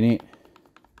might have been it.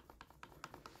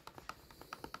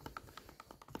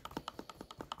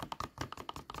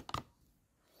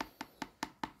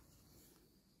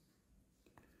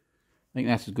 I think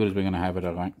that's as good as we're going to have it,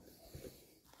 I think.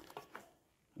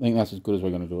 I think that's as good as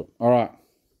we're going to do it. Alright,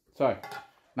 so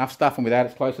enough stuffing with that,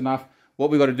 it's close enough.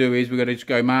 What we've got to do is we've got to just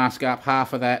go mask up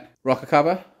half of that rocker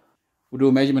cover. We'll do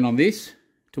a measurement on this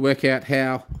to work out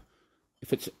how,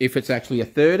 if it's actually a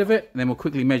third of it, and then we'll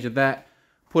quickly measure that,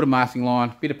 put a masking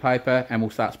line, bit of paper, and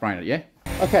we'll start spraying it, yeah?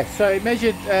 Okay, so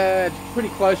measured pretty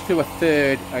close to a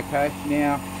third, okay?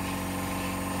 Now,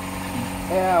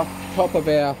 our top of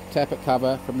our tappet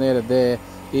cover from there to there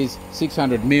is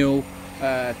 600 mil,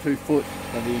 2 foot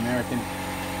of the American.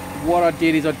 What I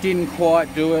did is I didn't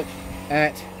quite do it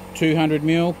at 200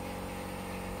 mil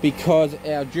because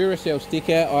our Duracell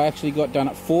sticker I actually got done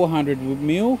at 400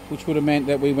 mil, which would have meant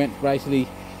that we went basically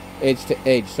edge to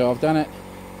edge. So I've done it,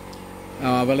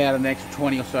 I've allowed an extra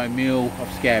 20 or so mil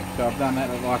of scab. So I've done that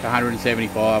at like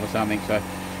 175 or something, so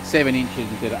 7 inches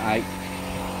instead of 8.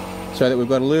 So that we've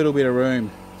got a little bit of room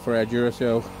for our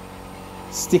Duracell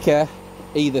sticker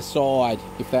either side,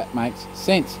 if that makes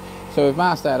sense. So we've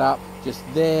masked that up just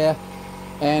there,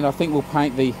 and I think we'll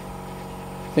paint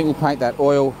that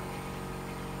oil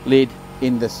lid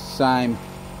in the same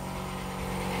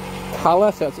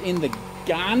colour, so it's in the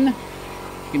gun.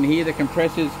 You can hear the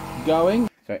compressors going.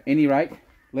 So at any rate,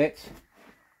 let's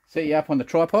set you up on the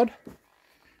tripod.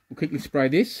 We'll quickly spray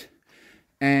this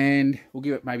and we'll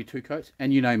give it maybe 2 coats,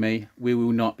 and you know me, we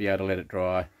will not be able to let it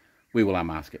dry. We will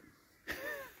unmask it.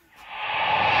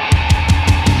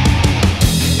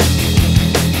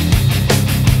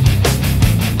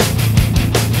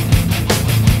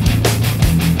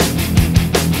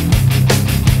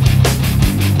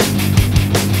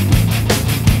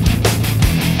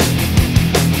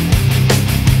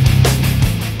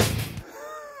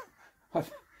 I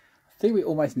think we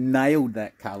almost nailed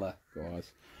that colour,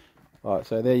 guys. Alright,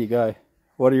 so there you go.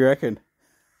 What do you reckon?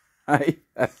 Hey,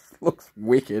 that looks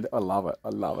wicked. I love it. I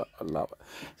love it. I love it.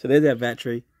 So there's our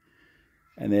battery,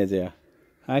 and there's our,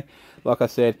 hey, like I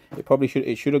said,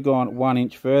 it should have gone 1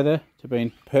 inch further to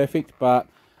been perfect, but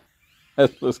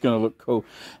it's going to look cool.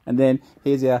 And then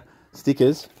here's our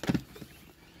stickers.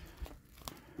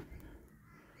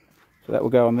 So that will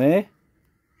go on there.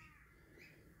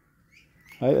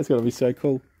 Hey, that's going to be so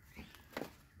cool.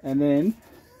 And then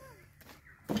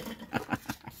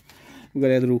we've got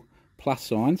our little plus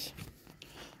signs,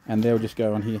 and they'll just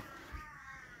go on here.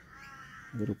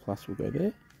 A little plus will go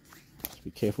there. Just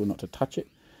be careful not to touch it.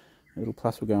 A little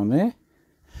plus will go on there.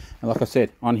 And like I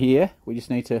said, on here, we just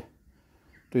need to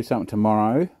do something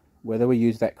tomorrow, whether we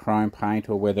use that chrome paint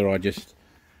or whether I just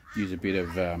use a bit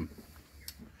of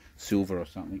silver or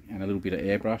something and a little bit of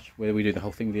airbrush. Whether we do the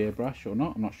whole thing with the airbrush or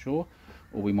not, I'm not sure.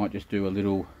 Or we might just do a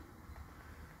little,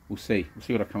 we'll see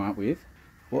what I come up with.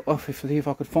 Well, if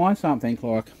I could find something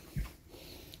like,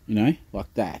 you know,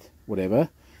 like that, whatever,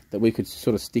 that we could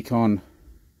sort of stick on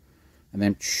and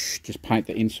then just paint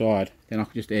the inside, then I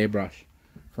could just airbrush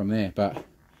from there. But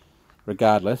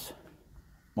regardless,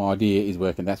 my idea is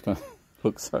working. That's going to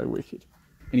look so wicked.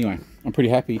 Anyway, I'm pretty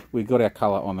happy. We've got our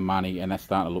colour on the money and that's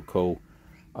starting to look cool.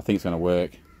 I think it's going to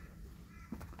work.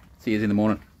 See you in the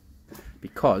morning.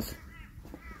 Because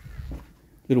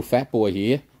little fat boy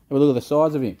here, have a look at the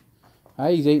size of him.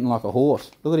 Hey, he's eating like a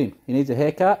horse. Look at him. He needs a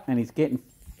haircut and he's getting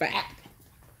fat.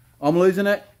 I'm losing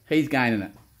it. He's gaining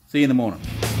it. See you in the morning.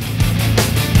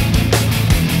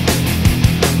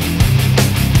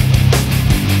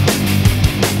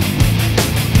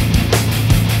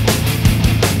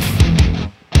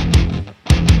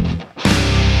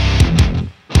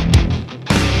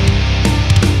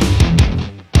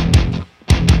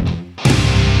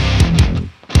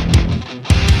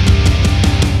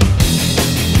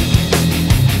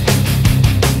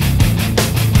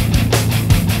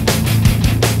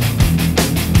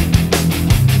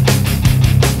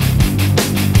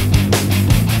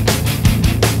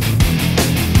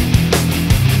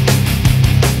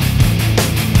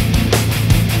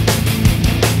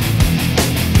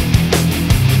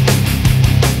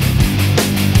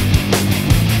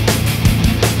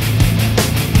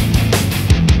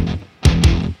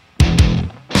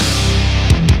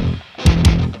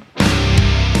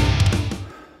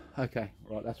 Okay,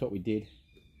 right, that's what we did.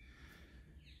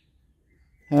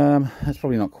 That's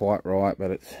probably not quite right,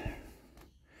 but it's,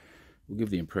 we'll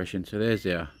give the impression. So there's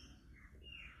our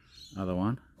other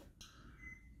one.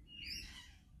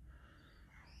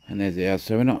 And there's ours.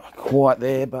 So we're not quite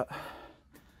there, but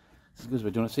as good as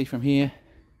we're doing it. See from here,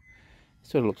 it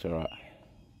sort of looks alright.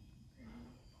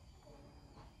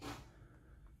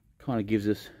 Kind of gives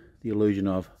us the illusion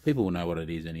of, people will know what it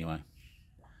is anyway.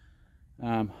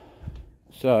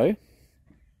 So,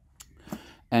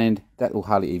 and that will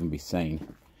hardly even be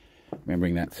seen.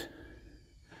 Remembering that's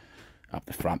up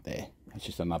the front there. It's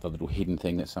just another little hidden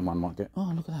thing that someone might go,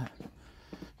 oh, look at that.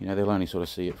 You know, they'll only sort of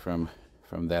see it from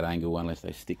that angle unless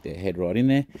they stick their head right in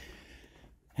there.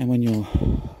 And when you're,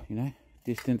 you know,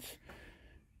 distance,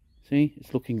 see,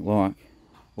 it's looking like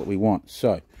what we want.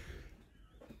 So,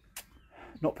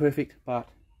 not perfect, but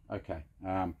okay.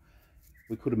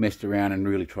 We could have messed around and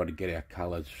really tried to get our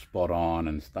colours spot on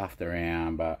and stuffed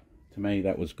around, but to me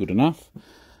that was good enough.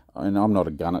 And I'm not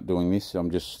a gun at doing this.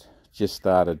 I'm just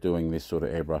started doing this sort of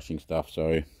airbrushing stuff,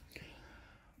 so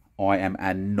I am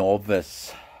a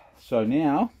novice. So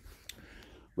now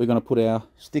we're going to put our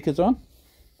stickers on,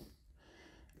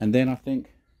 and then I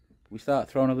think we start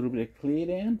throwing a little bit of clear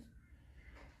down.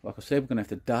 Like I said, we're going to have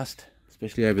to dust,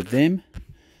 especially over them,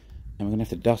 and we're going to have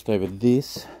to dust over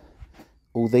this.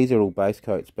 All these are all base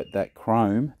coats, but that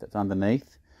chrome that's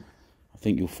underneath, I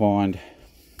think you'll find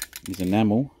is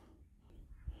enamel.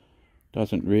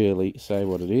 Doesn't really say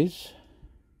what it is,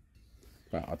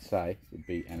 but I'd say it would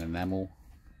be an enamel.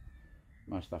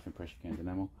 Most stuff in pressure cans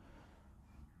enamel.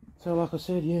 So like I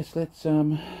said, yes, let's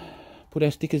put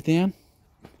our stickers down,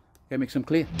 go make some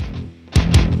clear.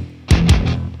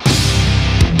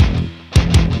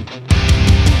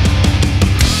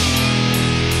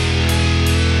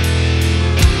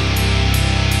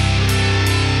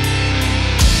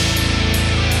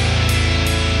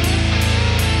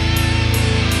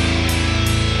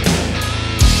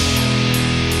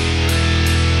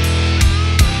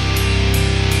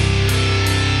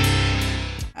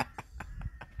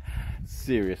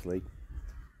 Seriously,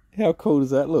 how cool does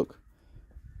that look?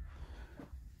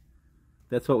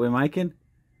 That's what we're making.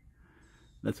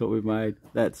 That's what we've made.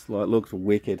 That's like, looks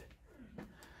wicked.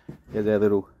 There's our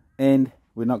little end.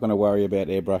 We're not going to worry about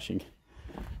airbrushing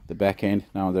the back end.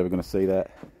 No one's ever going to see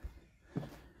that.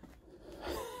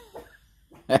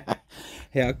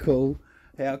 How cool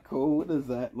does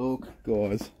that look,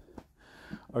 guys?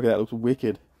 Okay, that looks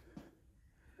wicked.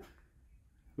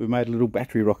 We made a little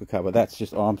battery rocket cover. That's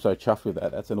just, oh, I'm so chuffed with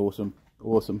that. That's an awesome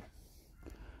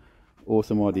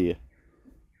idea.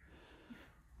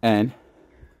 And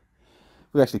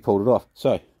we actually pulled it off.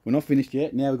 So we're not finished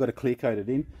yet. Now we've got to clear coat it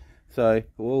in. So,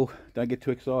 well, don't get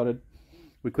too excited.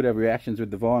 We could have reactions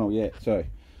with the vinyl yet. So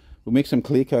we'll mix some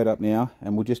clear coat up now,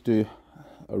 and we'll just do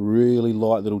a really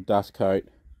light little dust coat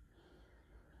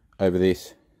over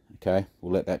this. Okay,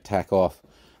 we'll let that tack off.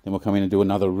 Then we'll come in and do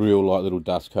another real light little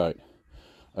dust coat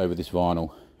over this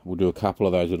vinyl. We'll do a couple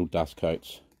of those little dust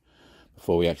coats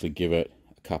before we actually give it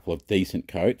a couple of decent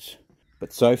coats.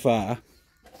 But so far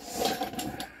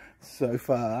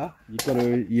you've got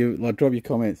to, like, drop your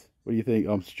comments. What do you think?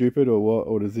 I'm stupid or what?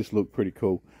 Or does this look pretty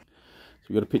cool? So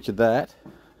we've got a picture of that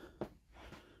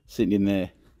sitting in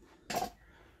there.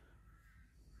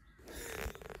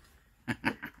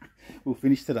 We'll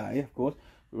finish today, of course.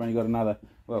 We've only got another,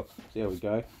 well, see how we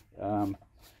go.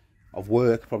 Of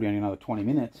work, probably only another 20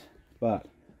 minutes, but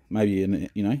maybe,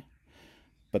 you know,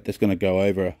 but that's going to go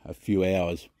over a few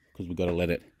hours because we've got to let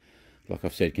it, like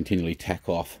I've said, continually tack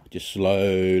off. Just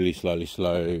slowly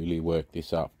work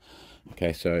this up.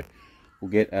 Okay, so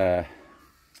we'll get a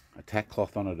tack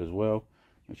cloth on it as well.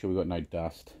 Make sure we've got no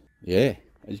dust. Yeah,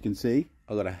 as you can see,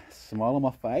 I've got a smile on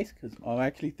my face because I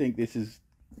actually think this has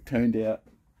turned out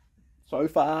so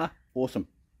far awesome.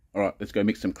 All right, let's go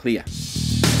mix some clear.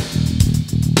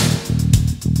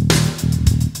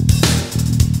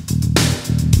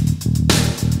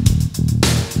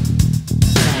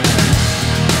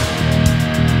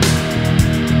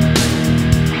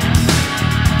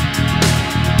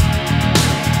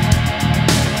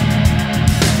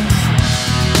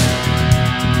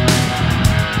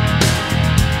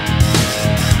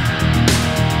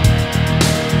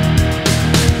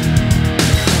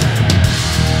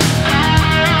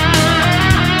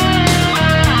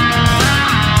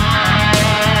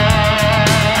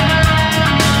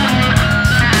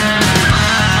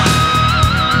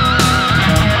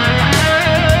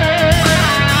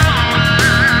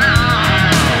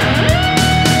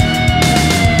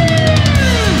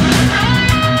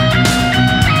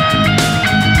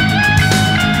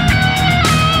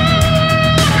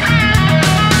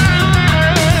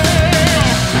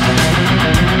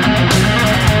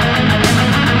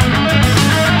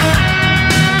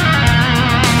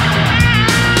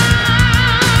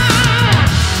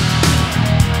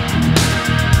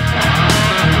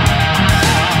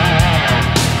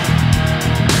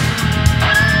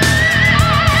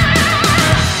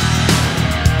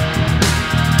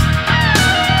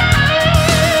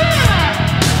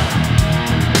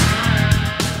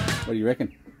 What do you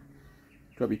reckon?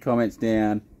 Drop your comments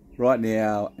down right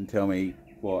now and tell me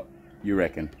what you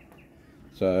reckon.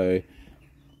 So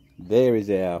there is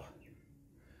our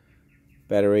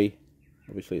battery.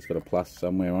 Obviously it's got a plus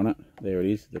somewhere on it. There it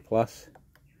is, the plus.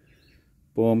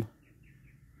 Boom.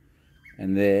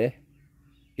 And there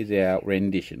is our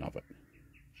rendition of it.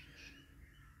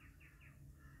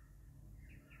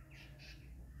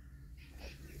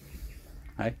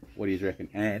 Hey, what do you reckon?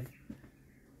 And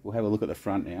we'll have a look at the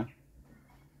front now.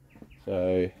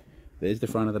 So there's the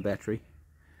front of the battery.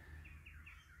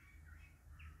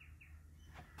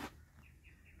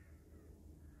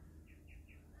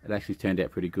 It actually turned out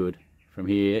pretty good. From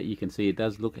here you can see it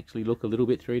does actually look a little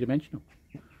bit three-dimensional.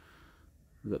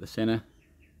 We've got the center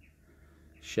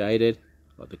shaded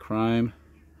like the chrome.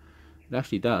 It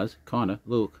actually does kind of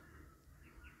look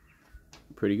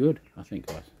pretty good, I think,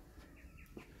 guys.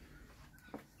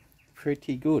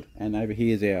 Pretty good. And over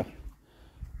here is our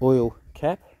oil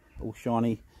cap, all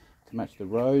shiny to match the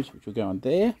rose, which will go on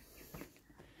there.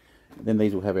 And then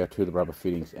these will have our two of the rubber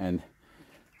fittings, and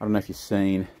I don't know if you've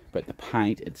seen, but the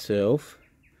paint itself,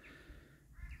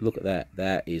 look at that.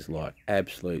 That is like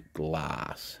absolute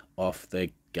glass off the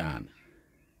gun.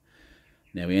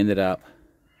 Now we ended up,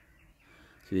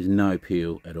 so there's no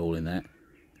peel at all in that.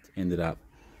 It's ended up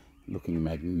looking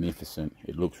magnificent.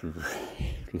 It looks really,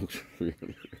 really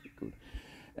good.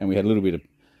 And we had a little bit of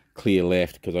clear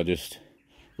left because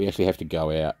we actually have to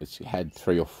go out. It had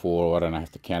 3 or 4, I don't know, I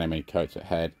have to count how many coats it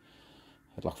had. It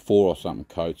had like 4 or something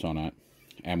coats on it.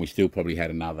 And we still probably had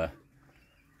another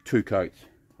 2 coats,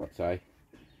 I'd say,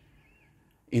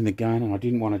 in the gun. And I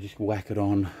didn't want to just whack it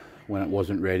on when it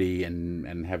wasn't ready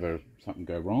and have something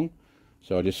go wrong.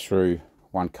 So I just threw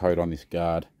 1 coat on this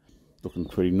guard. Looking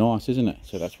pretty nice, isn't it?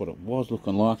 So that's what it was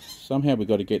looking like. Somehow we've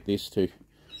got to get this to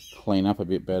clean up a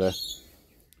bit better.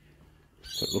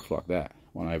 So it looks like that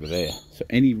one over there. So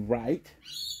any rate,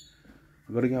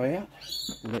 we've got to go out,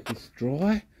 let this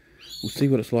dry. We'll see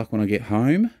what it's like when I get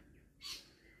home.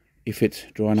 If it's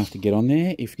dry enough to get on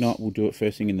there. If not, we'll do it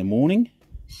first thing in the morning.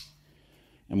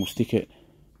 And we'll stick it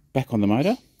back on the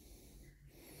motor.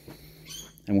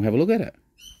 And we'll have a look at it.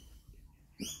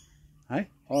 Hey,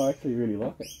 I actually really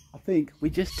like it. I think we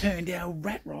just turned our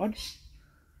rat rod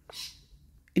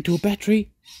into a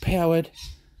battery powered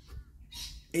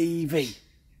EV.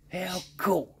 How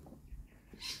cool.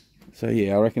 So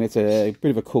yeah, I reckon it's a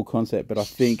bit of a cool concept, but I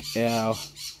think the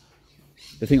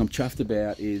thing I'm chuffed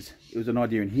about is it was an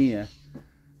idea in here,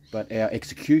 but our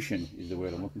execution is the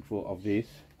word I'm looking for of this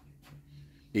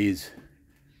is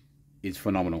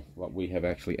phenomenal. Like, we have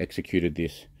actually executed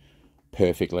this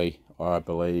perfectly, I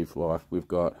believe. Like,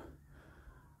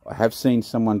 I have seen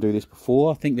someone do this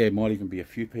before. I think there might even be a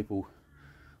few people.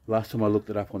 Last time I looked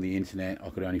it up on the internet, I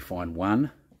could only find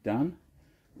one done.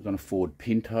 It was on a Ford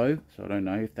Pinto, so I don't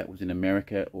know if that was in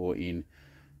America or in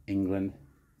England,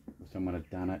 or someone had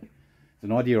done it. It's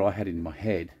an idea I had in my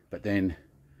head, but then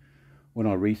when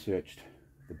I researched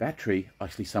the battery,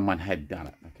 actually someone had done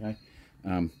it, okay?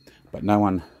 But no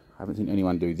one, I haven't seen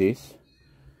anyone do this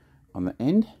on the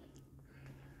end.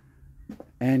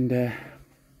 And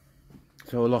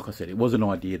so like I said, it was an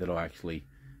idea that I actually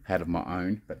had of my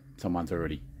own, but someone's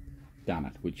already done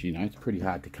it, which, you know, it's pretty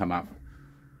hard to come up.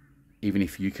 Even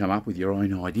if you come up with your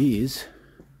own ideas,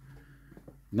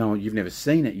 no, you've never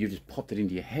seen it, you've just popped it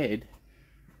into your head.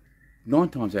 9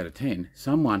 times out of 10,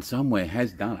 someone somewhere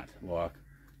has done it. Like,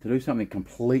 to do something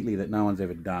completely that no one's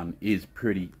ever done is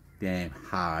pretty damn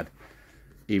hard,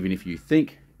 even if you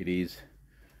think it is.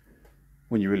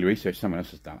 When you really research, someone else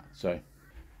has done it. So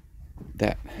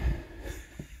that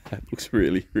looks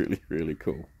really, really, really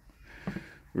cool.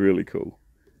 Really cool.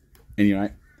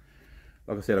 Anyway,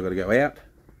 like I said, I've got to go out.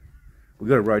 We've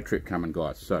got a road trip coming,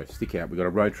 guys, so stick out. We've got a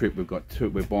road trip.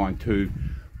 We're buying 2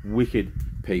 wicked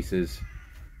pieces,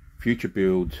 future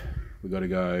builds. We've got to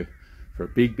go for a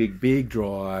big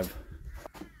drive.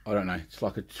 I don't know, it's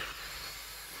like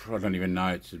I don't even know,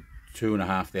 it's a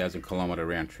 2,500 kilometre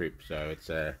round trip, so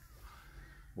it's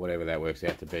whatever that works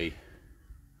out to be,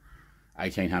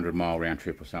 1,800 mile round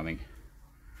trip or something,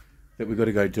 that we've got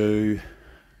to go do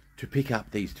to pick up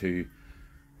these 2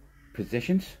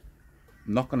 possessions.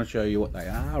 I'm not going to show you what they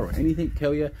are or anything,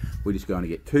 tell you. We're just going to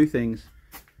get 2 things,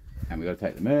 and we've got to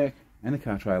take the Merc and the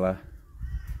car trailer.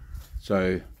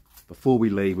 So before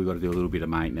we leave, we've got to do a little bit of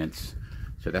maintenance.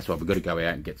 So that's why we've got to go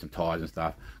out and get some tyres and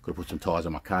stuff. Got to put some tyres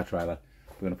on my car trailer.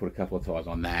 We're going to put a couple of tyres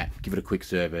on that, give it a quick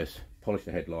service, polish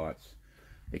the headlights,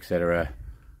 etc.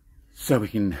 So we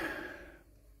can,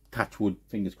 touch wood,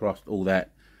 fingers crossed, all that,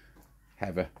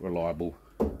 have a reliable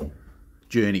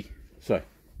journey. So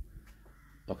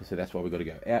like I said, that's why we've got to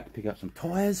go out to pick up some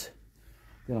tyres,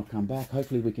 Then I'll come back.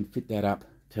 Hopefully we can fit that up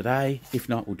today. If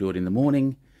not, we'll do it in the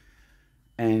morning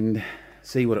and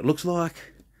see what it looks like.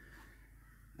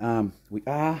 We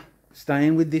are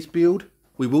staying with this build.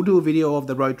 We will do a video of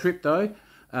the road trip though.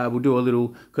 We'll do a little,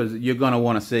 because you're going to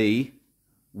want to see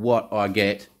what I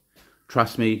get.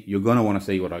 Trust me, you're going to want to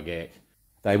see what I get.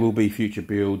 They will be future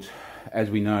builds. As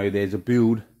we know, there's a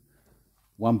build,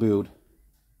 one build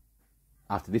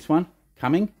after this one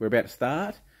coming. We're about to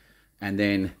start. And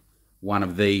then one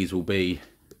of these will be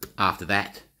after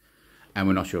that. And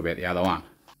we're not sure about the other one.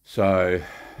 So,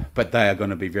 but they are going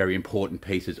to be very important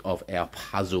pieces of our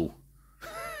puzzle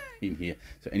in here.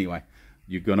 So anyway,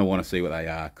 you're going to want to see what they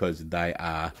are, because they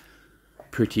are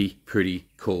pretty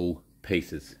cool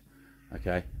pieces.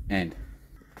 Okay, and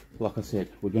like I said,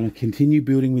 we're going to continue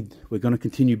building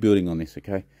on this.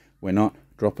 Okay, we're not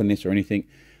dropping this or anything.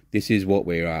 This is what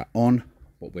we are on,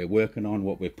 what we're working on,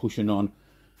 what we're pushing on.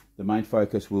 The main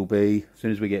focus will be, as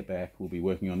soon as we get back, we'll be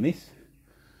working on this,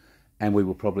 and we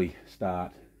will probably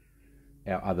start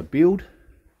our other build,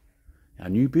 our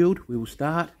new build. We will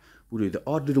start. We'll do the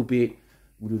odd little bit.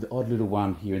 We'll do the odd little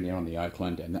one here and there on the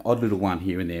Oakland, and the odd little one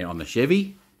here and there on the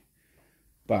Chevy.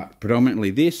 But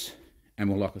predominantly this, and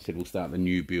we'll, like I said, we'll start the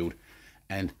new build,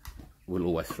 and we'll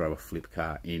always throw a flip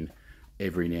car in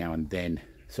every now and then.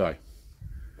 So,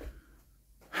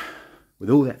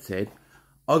 with all that said,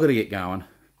 I've got to get going.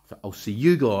 So I'll see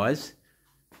you guys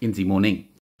in the morning.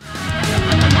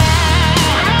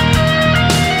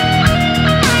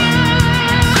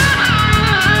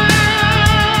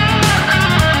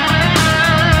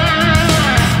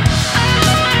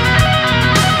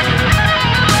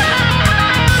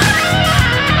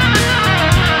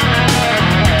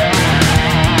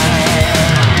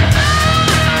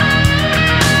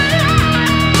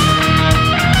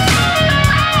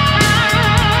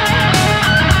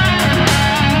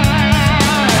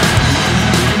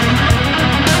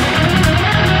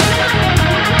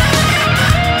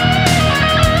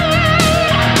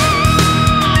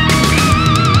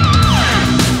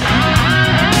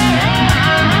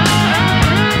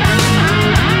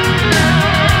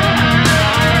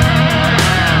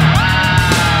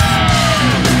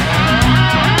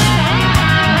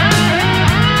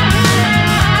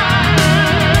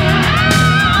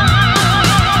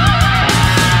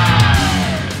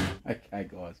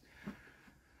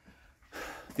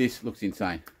 This looks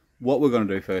insane. What we're going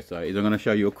to do first though is I'm going to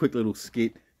show you a quick little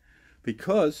skit,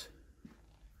 because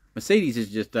Mercedes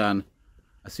has just done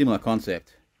a similar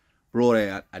concept, brought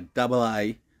out a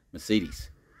AA Mercedes.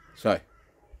 So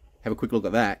have a quick look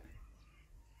at that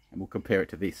and we'll compare it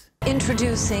to this.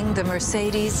 Introducing the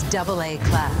Mercedes AA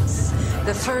class,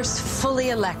 the first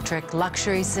fully electric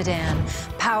luxury sedan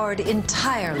powered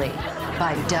entirely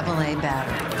by AA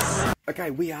batteries.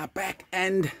 Okay, we are back,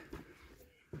 and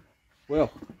well,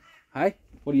 hey,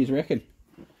 what do you reckon?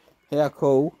 How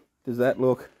cool does that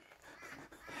look?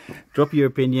 Drop your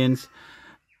opinions.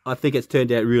 I think it's turned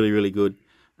out really good.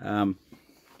 So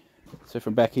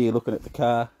from back here, looking at the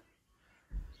car,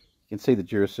 you can see the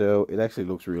Duracell. It actually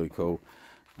looks really cool.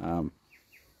 I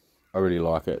really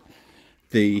like it.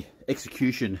 The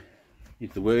execution is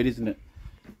the word, isn't it,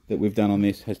 that we've done on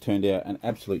this has turned out an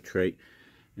absolute treat.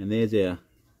 And there's our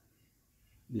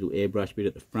little airbrush bit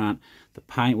at the front. The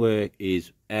paintwork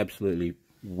is absolutely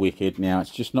wicked. Now it's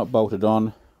just not bolted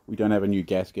on. We don't have a new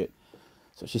gasket,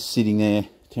 so it's just sitting there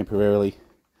temporarily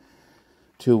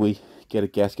till we get a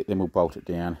gasket, then we'll bolt it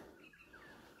down.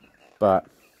 But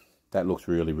that looks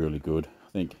really good.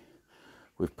 I think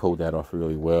we've pulled that off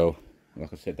really well.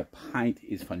 Like I said, the paint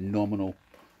is phenomenal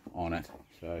on it,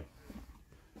 so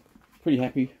pretty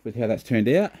happy with how that's turned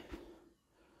out.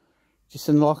 Just,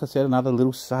 like I said, another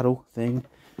little subtle thing.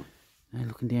 And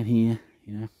looking down here,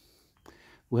 you know,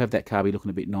 we'll have that carby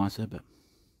looking a bit nicer, but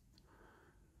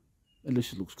it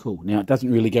just looks cool. Now, it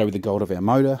doesn't really go with the gold of our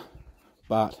motor,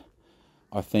 but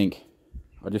I just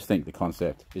think the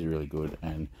concept is really good,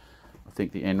 and I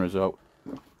think the end result,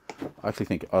 I actually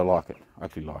think I like it. I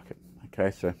actually like it.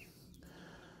 Okay, so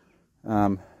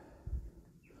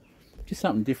just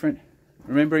something different.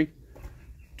 Remembering,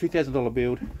 $2,000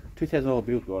 build, $2,000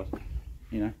 build, guys.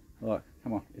 You know, like,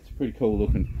 come on, it's a pretty cool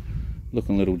looking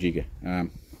little jigger. So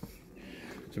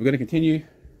we're going to continue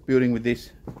building with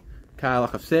this car,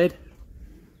 like I've said.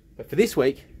 But for this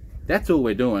week, that's all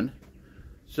we're doing.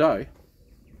 So,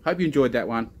 hope you enjoyed that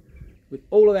one. With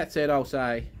all of that said, I'll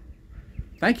say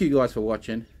thank you guys for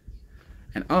watching,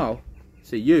 and I'll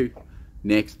see you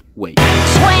next week.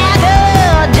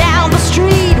 Swagger down the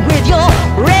street with your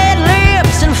red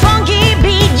lips and funky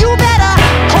beat. You better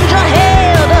hold your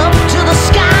head up to the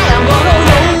sky. I'm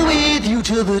gonna roll with you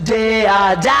till the day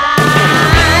I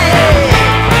die.